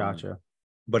 Gotcha.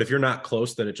 But if you're not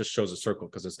close, then it just shows a circle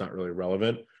because it's not really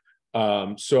relevant.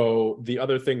 So the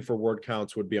other thing for word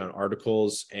counts would be on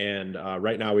articles, and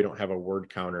right now we don't have a word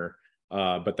counter.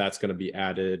 But that's going to be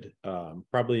added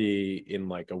probably in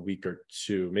like a week or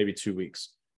two, maybe 2 weeks.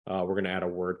 We're going to add a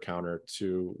word counter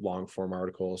to long form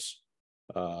articles.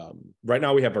 Right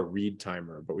now we have a read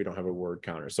timer, but we don't have a word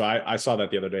counter. So I saw that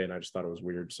the other day and I just thought it was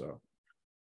weird. So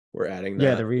we're adding that.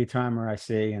 Yeah, the read timer I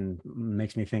see, and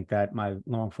makes me think that my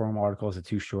long form articles are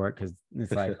too short, because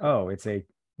it's like, oh, it's a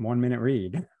 1 minute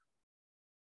read.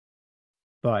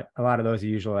 But a lot of those are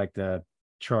usually like the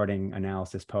charting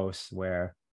analysis posts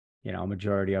where, a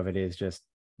majority of it is just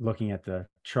looking at the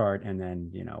chart and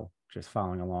then, just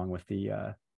following along with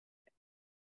the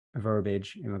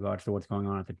verbiage in regards to what's going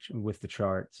on with the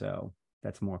chart. So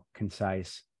that's more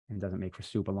concise and doesn't make for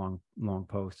super long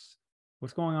posts.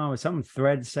 What's going on with some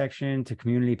thread section to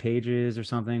community pages or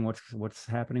something? What's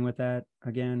happening with that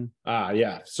again?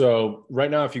 Yeah. So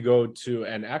right now, if you go to,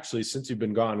 and actually since you've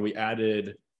been gone, we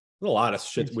added a lot of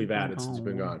shit we've added since you've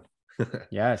been gone.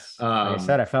 Yes. Like I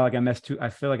said, I feel like I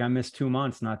missed 2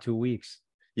 months, not 2 weeks.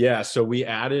 Yeah. So we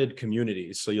added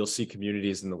communities. So you'll see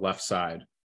communities in the left side.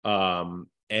 And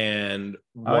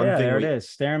one thing there it is,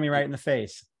 staring me right in the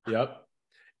face. Yep.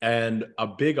 And a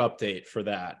big update for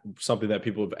that, something that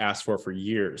people have asked for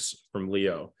years from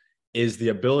Leo, is the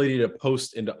ability to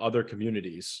post into other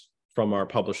communities from our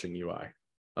publishing UI.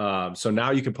 So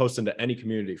now you can post into any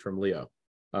community from Leo,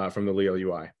 from the Leo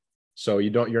UI. So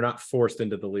you're not forced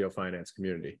into the Leo Finance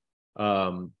community.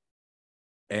 And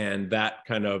that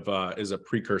kind of is a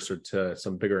precursor to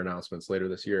some bigger announcements later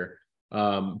this year.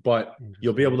 But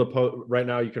you'll be able to post right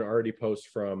now. You can already post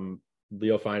from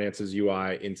Leo Finance's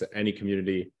UI into any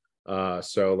community.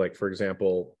 So like, for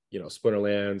example,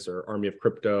 Splinterlands or Army of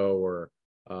Crypto or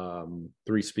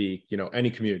 3Speak,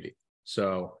 any community.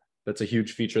 So that's a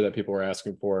huge feature that people were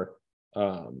asking for.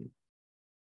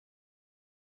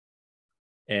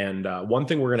 And one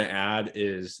thing we're going to add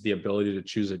is the ability to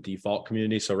choose a default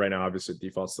community. So right now, obviously, it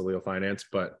defaults to Leo Finance,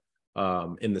 but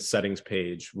in the settings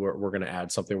page, we're going to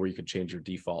add something where you can change your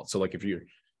default. So like if you're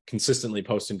consistently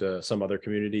posting to some other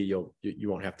community, you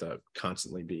won't have to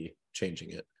constantly be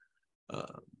changing it.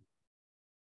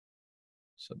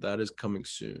 So that is coming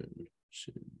soon.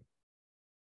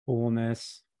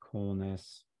 Coolness.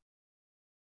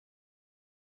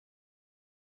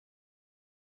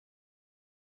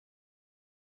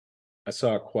 I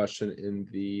saw a question in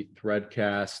the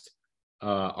Threadcast.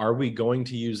 Are we going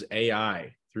to use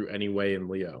AI through any way in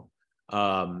Leo?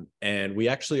 And we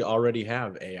actually already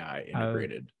have AI Uh,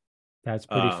 integrated. that's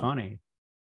pretty Um, funny.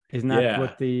 Isn't that yeah,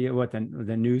 what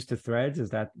the news to threads, is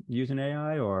that using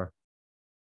AI or?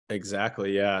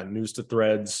 exactly. Yeah. News to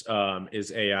Threads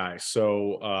is AI.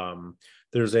 So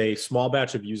there's a small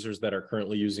batch of users that are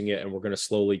currently using it, and we're going to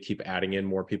slowly keep adding in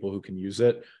more people who can use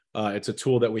it. It's a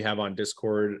tool that we have on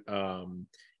Discord.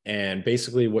 And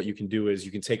basically, what you can do is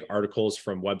you can take articles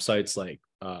from websites like,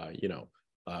 uh,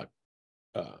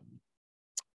 um,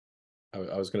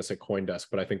 I was going to say CoinDesk,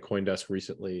 but I think CoinDesk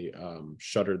recently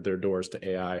shuttered their doors to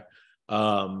AI.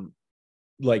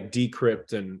 Like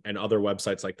Decrypt and other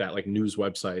websites like that, like news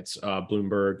websites,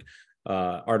 Bloomberg,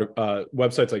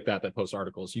 websites like that post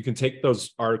articles. You can take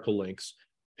those article links,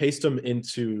 paste them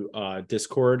into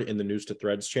Discord in the News to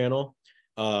Threads channel,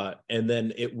 and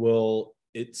then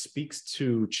it speaks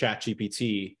to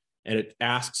ChatGPT and it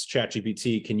asks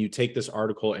ChatGPT, can you take this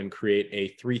article and create a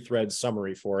 3 thread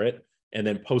summary for it and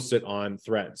then post it on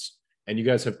Threads? And you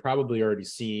guys have probably already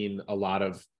seen a lot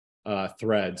of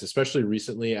threads, especially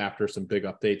recently after some big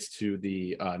updates to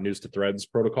the News to Threads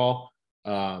protocol.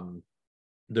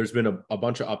 There's been a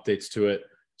bunch of updates to it.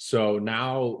 So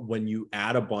now when you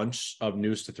add a bunch of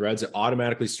news to threads, it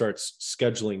automatically starts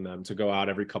scheduling them to go out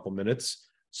every couple minutes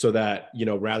so that,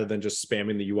 rather than just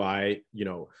spamming the UI,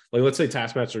 like let's say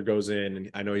Taskmaster goes in, and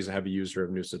I know he's a heavy user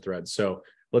of news to threads. So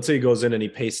let's say he goes in and he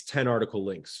pastes 10 article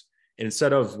links.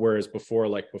 Instead of whereas before,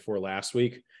 like before last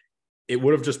week, it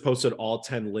would have just posted all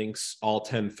 10 links, all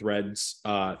 10 thread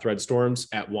storms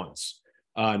at once.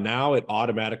 Now it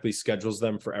automatically schedules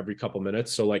them for every couple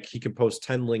minutes. So like he can post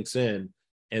 10 links in,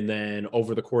 and then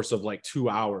over the course of like 2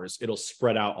 hours, it'll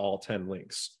spread out all 10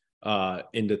 links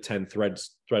into 10 thread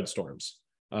storms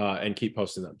and keep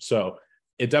posting them. So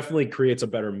it definitely creates a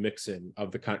better mix-in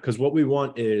of the content, because what we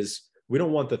want is we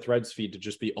don't want the threads feed to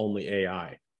just be only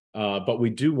AI, but we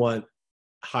do want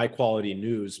high quality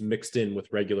news mixed in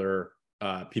with regular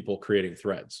people creating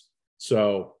threads.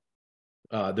 So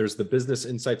there's the Business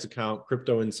Insights account,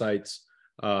 Crypto Insights.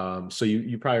 So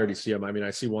you probably already see them. I mean,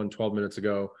 I see one 12 minutes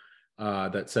ago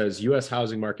that says U.S.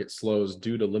 housing market slows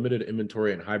due to limited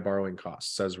inventory and high borrowing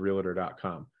costs, says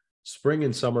Realtor.com. Spring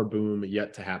and summer boom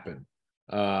yet to happen.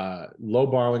 Low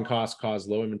borrowing costs cause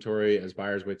low inventory as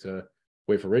buyers wait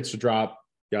for rates to drop.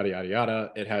 Yada yada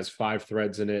yada. It has 5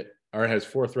 threads in it, or it has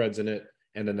 4 threads in it.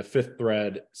 And then the 5th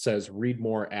thread says read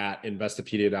more at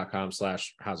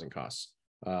investopedia.com/housing costs.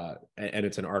 And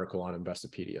it's an article on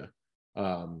Investopedia.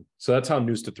 So that's how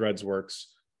News to Threads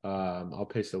works. I'll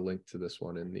paste a link to this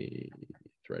one in the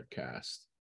Threadcast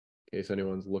in case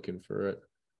anyone's looking for it.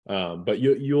 But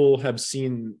you'll have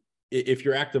seen, if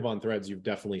you're active on Threads, you've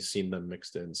definitely seen them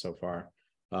mixed in so far.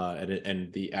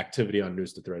 And the activity on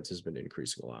News to Threads has been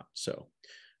increasing a lot. So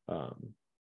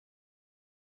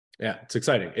yeah, it's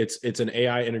exciting. It's an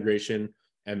AI integration,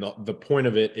 and the point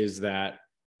of it is that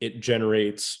it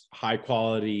generates high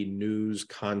quality news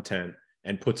content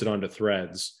and puts it onto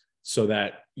threads so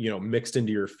that, mixed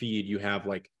into your feed, you have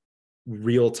like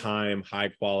real time, high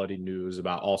quality news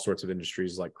about all sorts of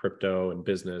industries like crypto and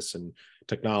business and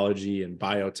technology and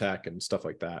biotech and stuff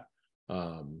like that.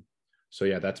 So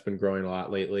yeah, that's been growing a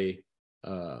lot lately.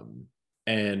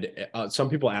 And some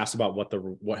people ask about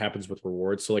what happens with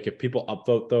rewards. So like if people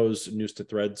upvote those news to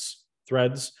threads,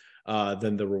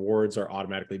 then the rewards are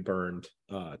automatically burned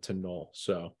to null.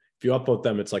 So if you upvote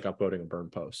them, it's like upvoting a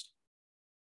burned post.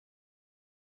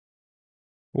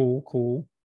 Cool.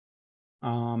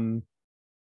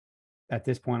 At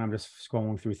this point, I'm just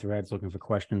scrolling through threads looking for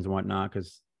questions and whatnot,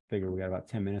 because I figure we got about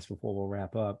 10 minutes before we'll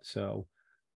wrap up. So,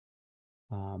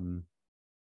 oh,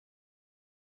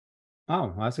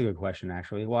 that's a good question,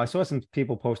 actually. Well, I saw some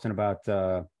people posting about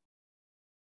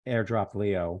airdrop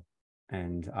Leo,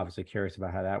 and obviously curious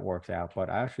about how that works out. But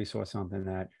I actually saw something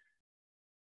that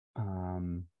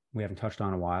we haven't touched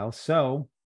on in a while. So,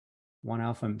 one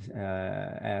alpha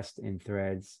asked in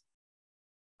threads,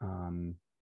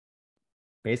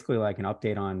 basically like an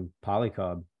update on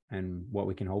Polycub and what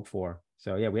we can hope for.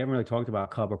 So yeah, we haven't really talked about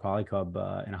Cub or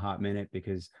Polycub in a hot minute,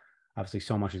 because obviously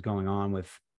so much is going on with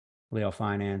Leo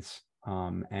Finance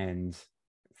and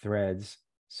threads.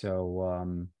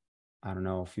 So I don't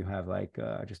know if you have like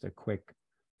just a quick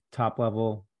top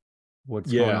level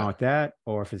what's going on Yeah. with that,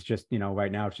 or if it's just,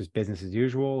 right now it's just business as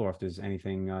usual, or if there's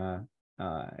anything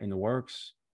in the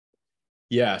works.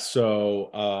 Yeah.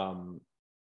 So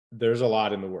there's a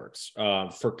lot in the works.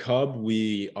 For Cub,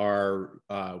 we've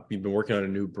been working on a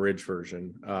new bridge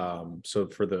version. So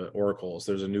for the oracles,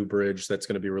 there's a new bridge that's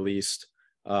going to be released.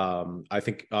 I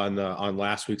think on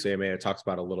last week's AMA, I talked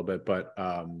about it a little bit, but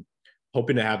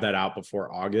hoping to have that out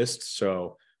before August.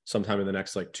 So sometime in the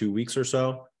next like 2 weeks or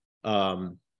so.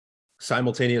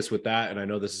 Simultaneous with that, and I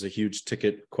know this is a huge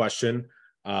ticket question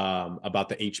about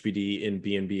the HBD in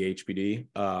BNB HBD.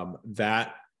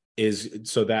 That is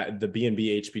so that the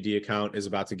BNB HBD account is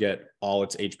about to get all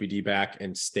its HBD back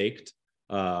and staked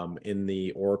in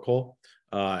the Oracle.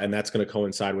 And that's going to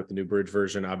coincide with the new bridge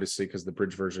version, obviously, because the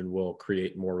bridge version will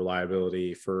create more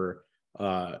reliability for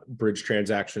bridge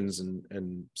transactions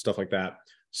and stuff like that.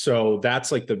 So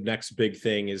that's like the next big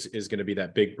thing is going to be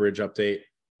that big bridge update.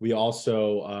 We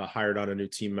also hired on a new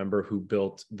team member who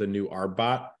built the new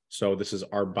ArbBot. So this is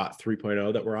ArbBot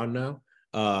 3.0 that we're on now.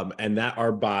 And that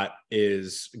ArbBot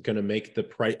is going to make the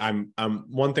price.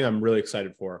 One thing I'm really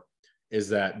excited for is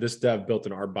that this dev built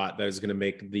an ArbBot that is going to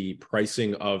make the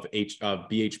pricing of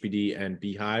BHBD and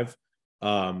Beehive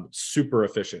super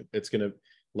efficient. It's going to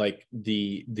like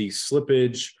the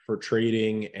slippage for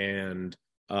trading and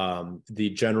the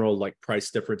general like price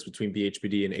difference between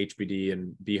BHBD and HBD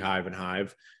and Beehive and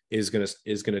Hive is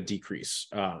gonna decrease.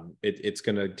 It's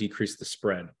gonna decrease the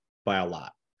spread by a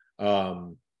lot.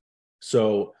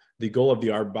 So the goal of the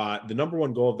ArbBot, the number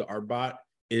one goal of the ArbBot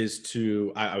is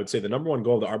to, I would say the number one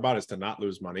goal of the ArbBot is to not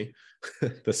lose money.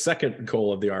 The second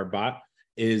goal of the ArbBot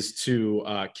is to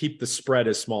keep the spread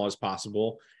as small as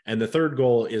possible. And the third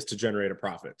goal is to generate a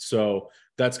profit. So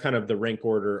that's kind of the rank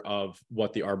order of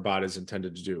what the ArbBot is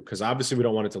intended to do. Because obviously we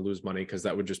don't want it to lose money because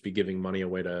that would just be giving money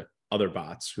away to other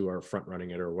bots who are front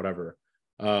running it or whatever.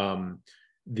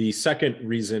 The second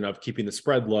reason of keeping the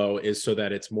spread low is so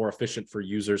that it's more efficient for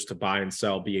users to buy and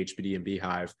sell BHBD and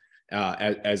Beehive,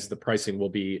 as the pricing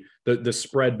will be the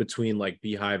spread between like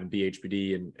Beehive and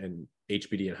BHBD and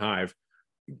HBD and Hive.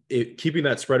 Keeping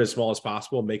that spread as small as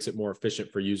possible makes it more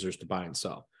efficient for users to buy and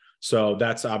sell. So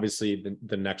that's obviously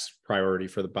the next priority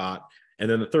for the bot. And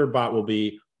then the third bot will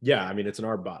be, yeah, I mean, it's an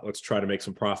ArbBot. Let's try to make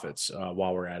some profits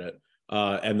while we're at it.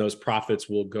 And those profits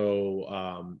will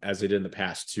go, as they did in the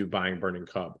past, to buying Burning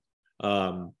Cub.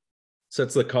 So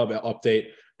that's the Cub update.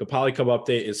 The Polycub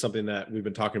update is something that we've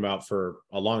been talking about for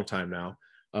a long time now,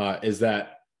 is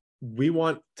that we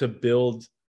want to build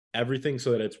everything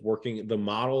so that it's working. The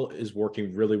model is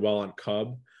working really well on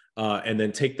Cub, and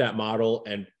then take that model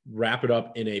and wrap it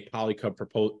up in a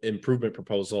Polycub improvement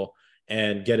proposal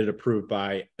and get it approved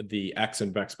by the X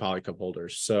and Vex Polycub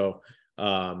holders. So,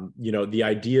 the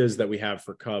ideas that we have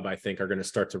for Cub, I think, are going to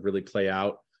start to really play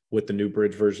out with the new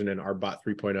bridge version and ArbBot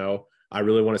 3.0. I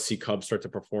really want to see Cub start to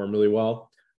perform really well.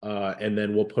 And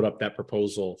then we'll put up that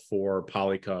proposal for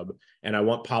Polycub. And I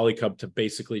want Polycub to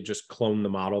basically just clone the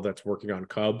model that's working on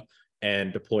Cub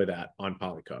and deploy that on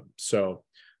Polycub. So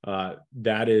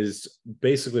that is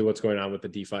basically what's going on with the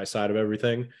DeFi side of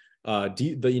everything.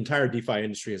 The entire DeFi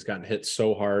industry has gotten hit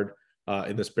so hard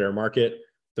in this bear market.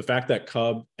 The fact that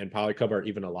Cub and Polycub are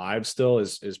even alive still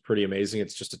is pretty amazing.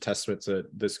 It's just a testament to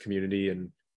this community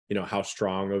and how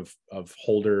strong of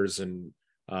holders and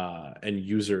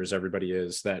users everybody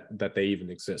is that they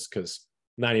even exist, because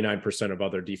 99% of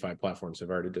other DeFi platforms have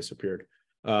already disappeared.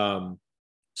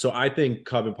 So I think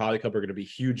Cub and Polycub are going to be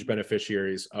huge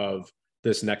beneficiaries of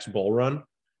this next bull run.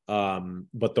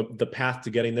 But the path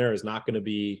to getting there is not going to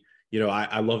be,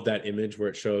 I love that image where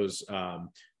it shows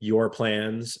your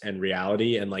plans and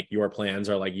reality, and like your plans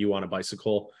are like you on a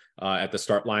bicycle at the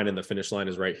start line and the finish line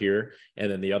is right here. And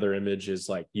then the other image is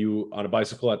like you on a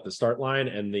bicycle at the start line,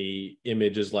 and the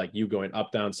image is like you going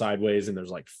up, down, sideways, and there's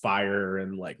like fire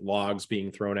and like logs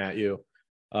being thrown at you.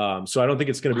 So I don't think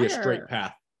it's going to be a straight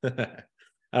path. I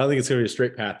don't think it's going to be a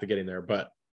straight path to getting there, but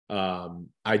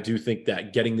I do think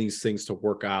that getting these things to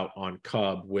work out on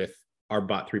Cub with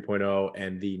ArbBot 3.0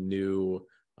 and the new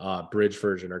bridge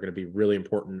version are going to be really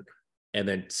important. And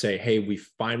then say, hey, we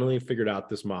finally figured out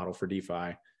this model for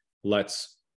DeFi.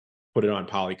 Let's put it on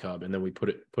Polycub. And then we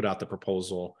put out the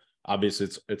proposal. Obviously,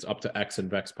 it's up to X and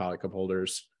Vex Polycub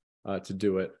holders to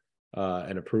do it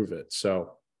and approve it.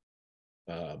 So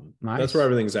Nice. That's where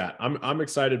everything's at. I'm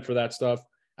excited for that stuff.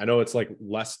 I know it's like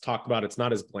less talked about. It's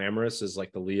not as glamorous as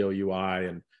like the Leo UI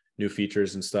and new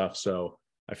features and stuff. So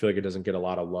I feel like it doesn't get a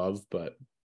lot of love, but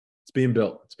it's being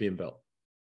built. It's being built.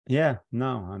 Yeah,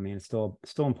 no, I mean, it's still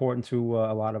important to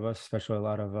a lot of us, especially a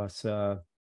lot of us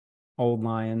old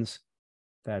lions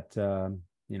that are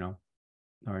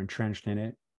entrenched in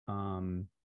it.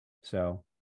 So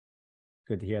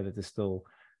good to hear that there's still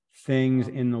things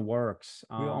in the works.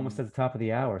 We're almost at the top of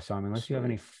the hour, so I mean, unless you have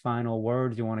any final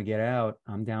words you want to get out,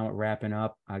 I'm down with wrapping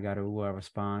up. I got to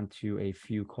respond to a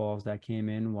few calls that came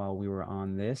in while we were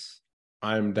on this.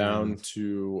 I'm down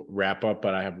to wrap up,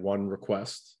 but I have one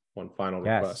final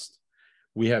request.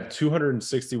 We have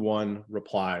 261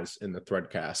 replies in the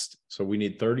Threadcast. So we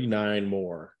need 39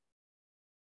 more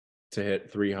to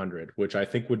hit 300, which I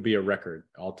think would be a record,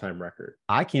 all-time record.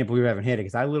 I can't believe I haven't hit it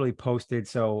because I literally posted.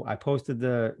 So I posted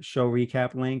the show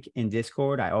recap link in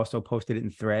Discord. I also posted it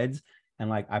in Threads, and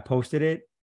like I posted it,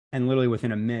 and literally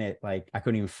within a minute, like I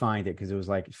couldn't even find it because it was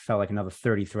like it felt like another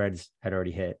 30 threads had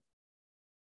already hit.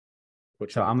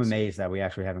 So I'm amazed that we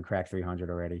actually haven't cracked 300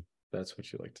 already. That's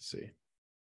what you like to see.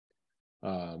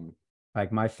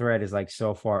 Like my thread is like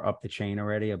so far up the chain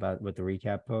already about with the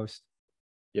recap post.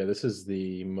 Yeah, this is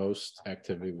the most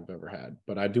activity we've ever had,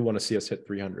 but I do want to see us hit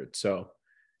 300. So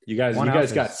you guys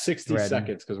got 60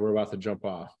 seconds because we're about to jump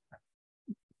off.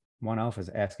 One Alpha is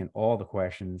asking all the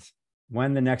questions.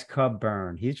 When the next cub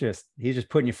burn? He's just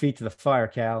putting your feet to the fire,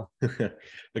 Cal.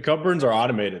 The cub burns are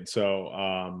automated,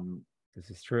 so this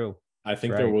is true. I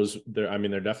think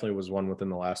there definitely was one within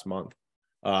the last month,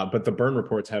 but the burn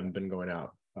reports haven't been going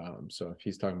out. So if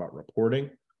he's talking about reporting,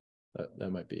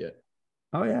 that might be it.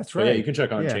 Oh yeah, that's right. Yeah, you can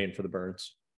check on chain for the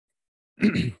burns.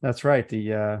 That's right.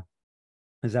 The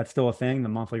is that still a thing? The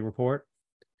monthly report?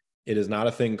 It is not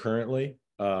a thing currently.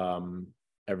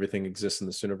 Everything exists in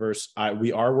this universe.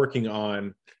 We are working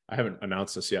on. I haven't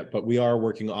announced this yet, but we are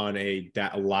working on a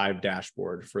live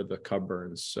dashboard for the cub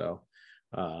burns. So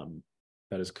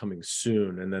that is coming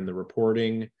soon, and then the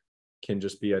reporting can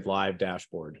just be a live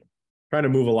dashboard. Trying to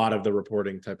move a lot of the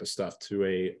reporting type of stuff to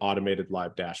a automated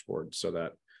live dashboard so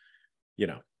that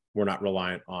we're not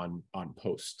reliant on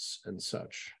posts and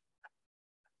such.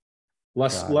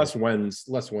 Less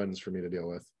wins for me to deal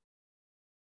with.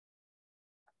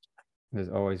 There's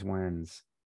always wins.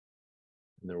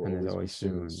 And there's always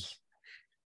soons.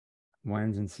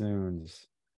 Wins and soons.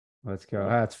 Let's go.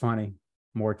 That's funny.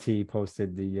 More T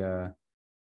posted the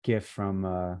GIF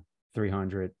from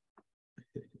 300.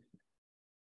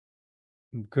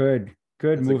 Good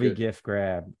movie GIF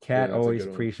grab. Cat always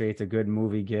appreciates a good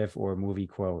movie GIF or movie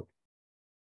quote.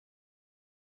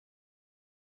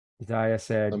 Zaya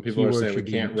said, some people are saying we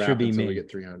can't wrap until we get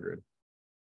 300.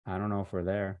 I don't know if we're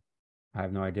there. I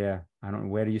have no idea.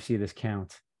 Where do you see this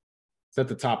count? It's at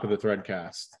the top of the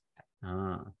Threadcast.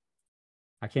 I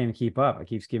can't even keep up. It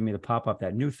keeps giving me the pop-up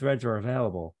that new threads are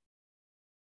available.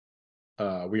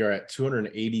 We are at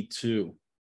 282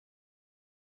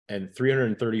 and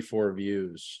 334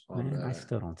 views on that. I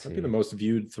still don't see. That'd be the most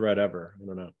viewed thread ever. I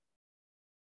don't know.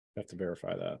 I have to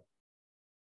verify that.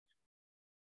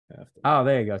 Oh,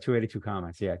 there you go. 282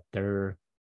 comments. Yeah, they're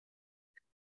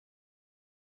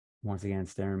once again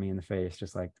staring me in the face,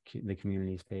 just like the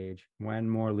communities page. When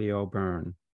more Leo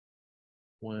burn?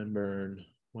 When burn?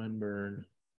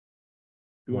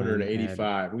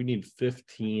 285. We need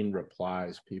 15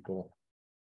 replies, people.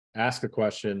 Ask a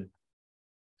question.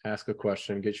 Get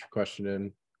your question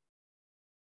in.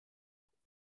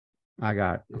 I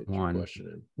got one.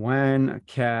 When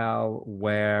Cal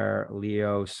wear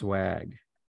Leo swag?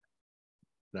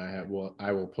 And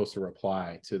I will post a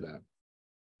reply to that.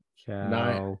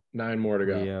 Cal nine more to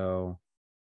go. Leo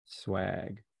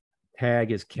swag.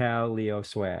 Tag is Cal Leo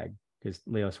swag because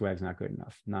Leo swag's not good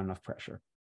enough. Not enough pressure.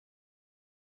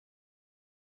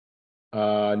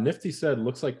 Nifty said,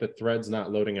 looks like the thread's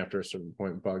not loading after a certain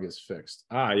point. Bug is fixed.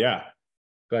 Yeah.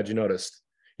 Glad you noticed.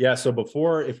 Yeah, so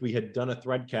before, if we had done a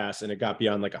Threadcast and it got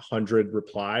beyond like 100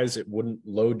 replies, it wouldn't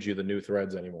load you the new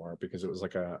threads anymore because it was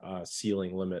like a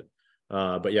ceiling limit.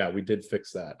 But yeah, we did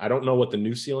fix that. I don't know what the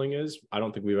new ceiling is. I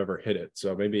don't think we've ever hit it.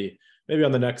 So maybe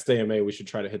on the next AMA, we should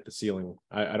try to hit the ceiling.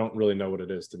 I don't really know what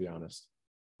it is, to be honest.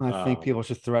 I think people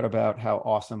should thread about how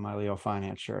awesome my Leo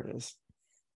Finance shirt is.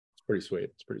 It's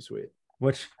pretty sweet.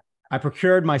 Which I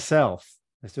procured myself.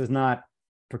 This was not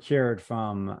procured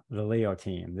from the Leo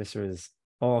team. This was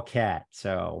all Cat.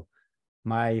 So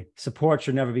my support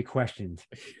should never be questioned.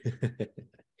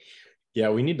 Yeah,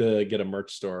 we need to get a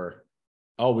merch store.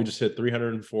 Oh, we just hit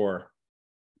 304.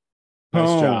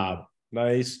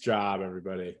 Nice job,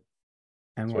 everybody.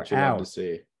 And that's we're what you out. love to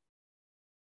see.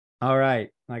 All right.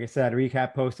 Like I said,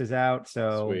 recap post is out.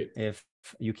 So Sweet. If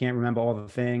you can't remember all the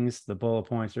things, the bullet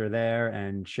points are there,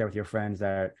 and share with your friends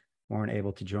that weren't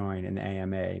able to join an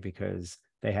AMA because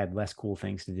they had less cool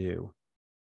things to do.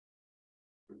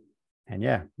 And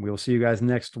yeah, we'll see you guys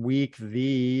next week,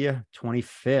 the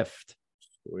 25th.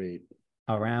 Sweet.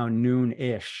 Around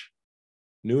noon-ish.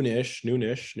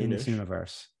 Noonish. In this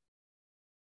universe.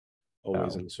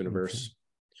 Always in this universe.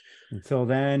 Until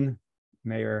then,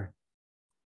 may your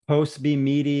posts be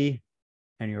meaty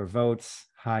and your votes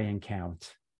high in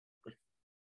count.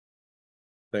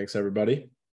 Thanks, everybody.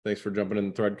 Thanks for jumping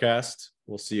in the Threadcast.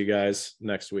 We'll see you guys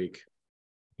next week.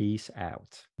 Peace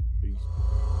out.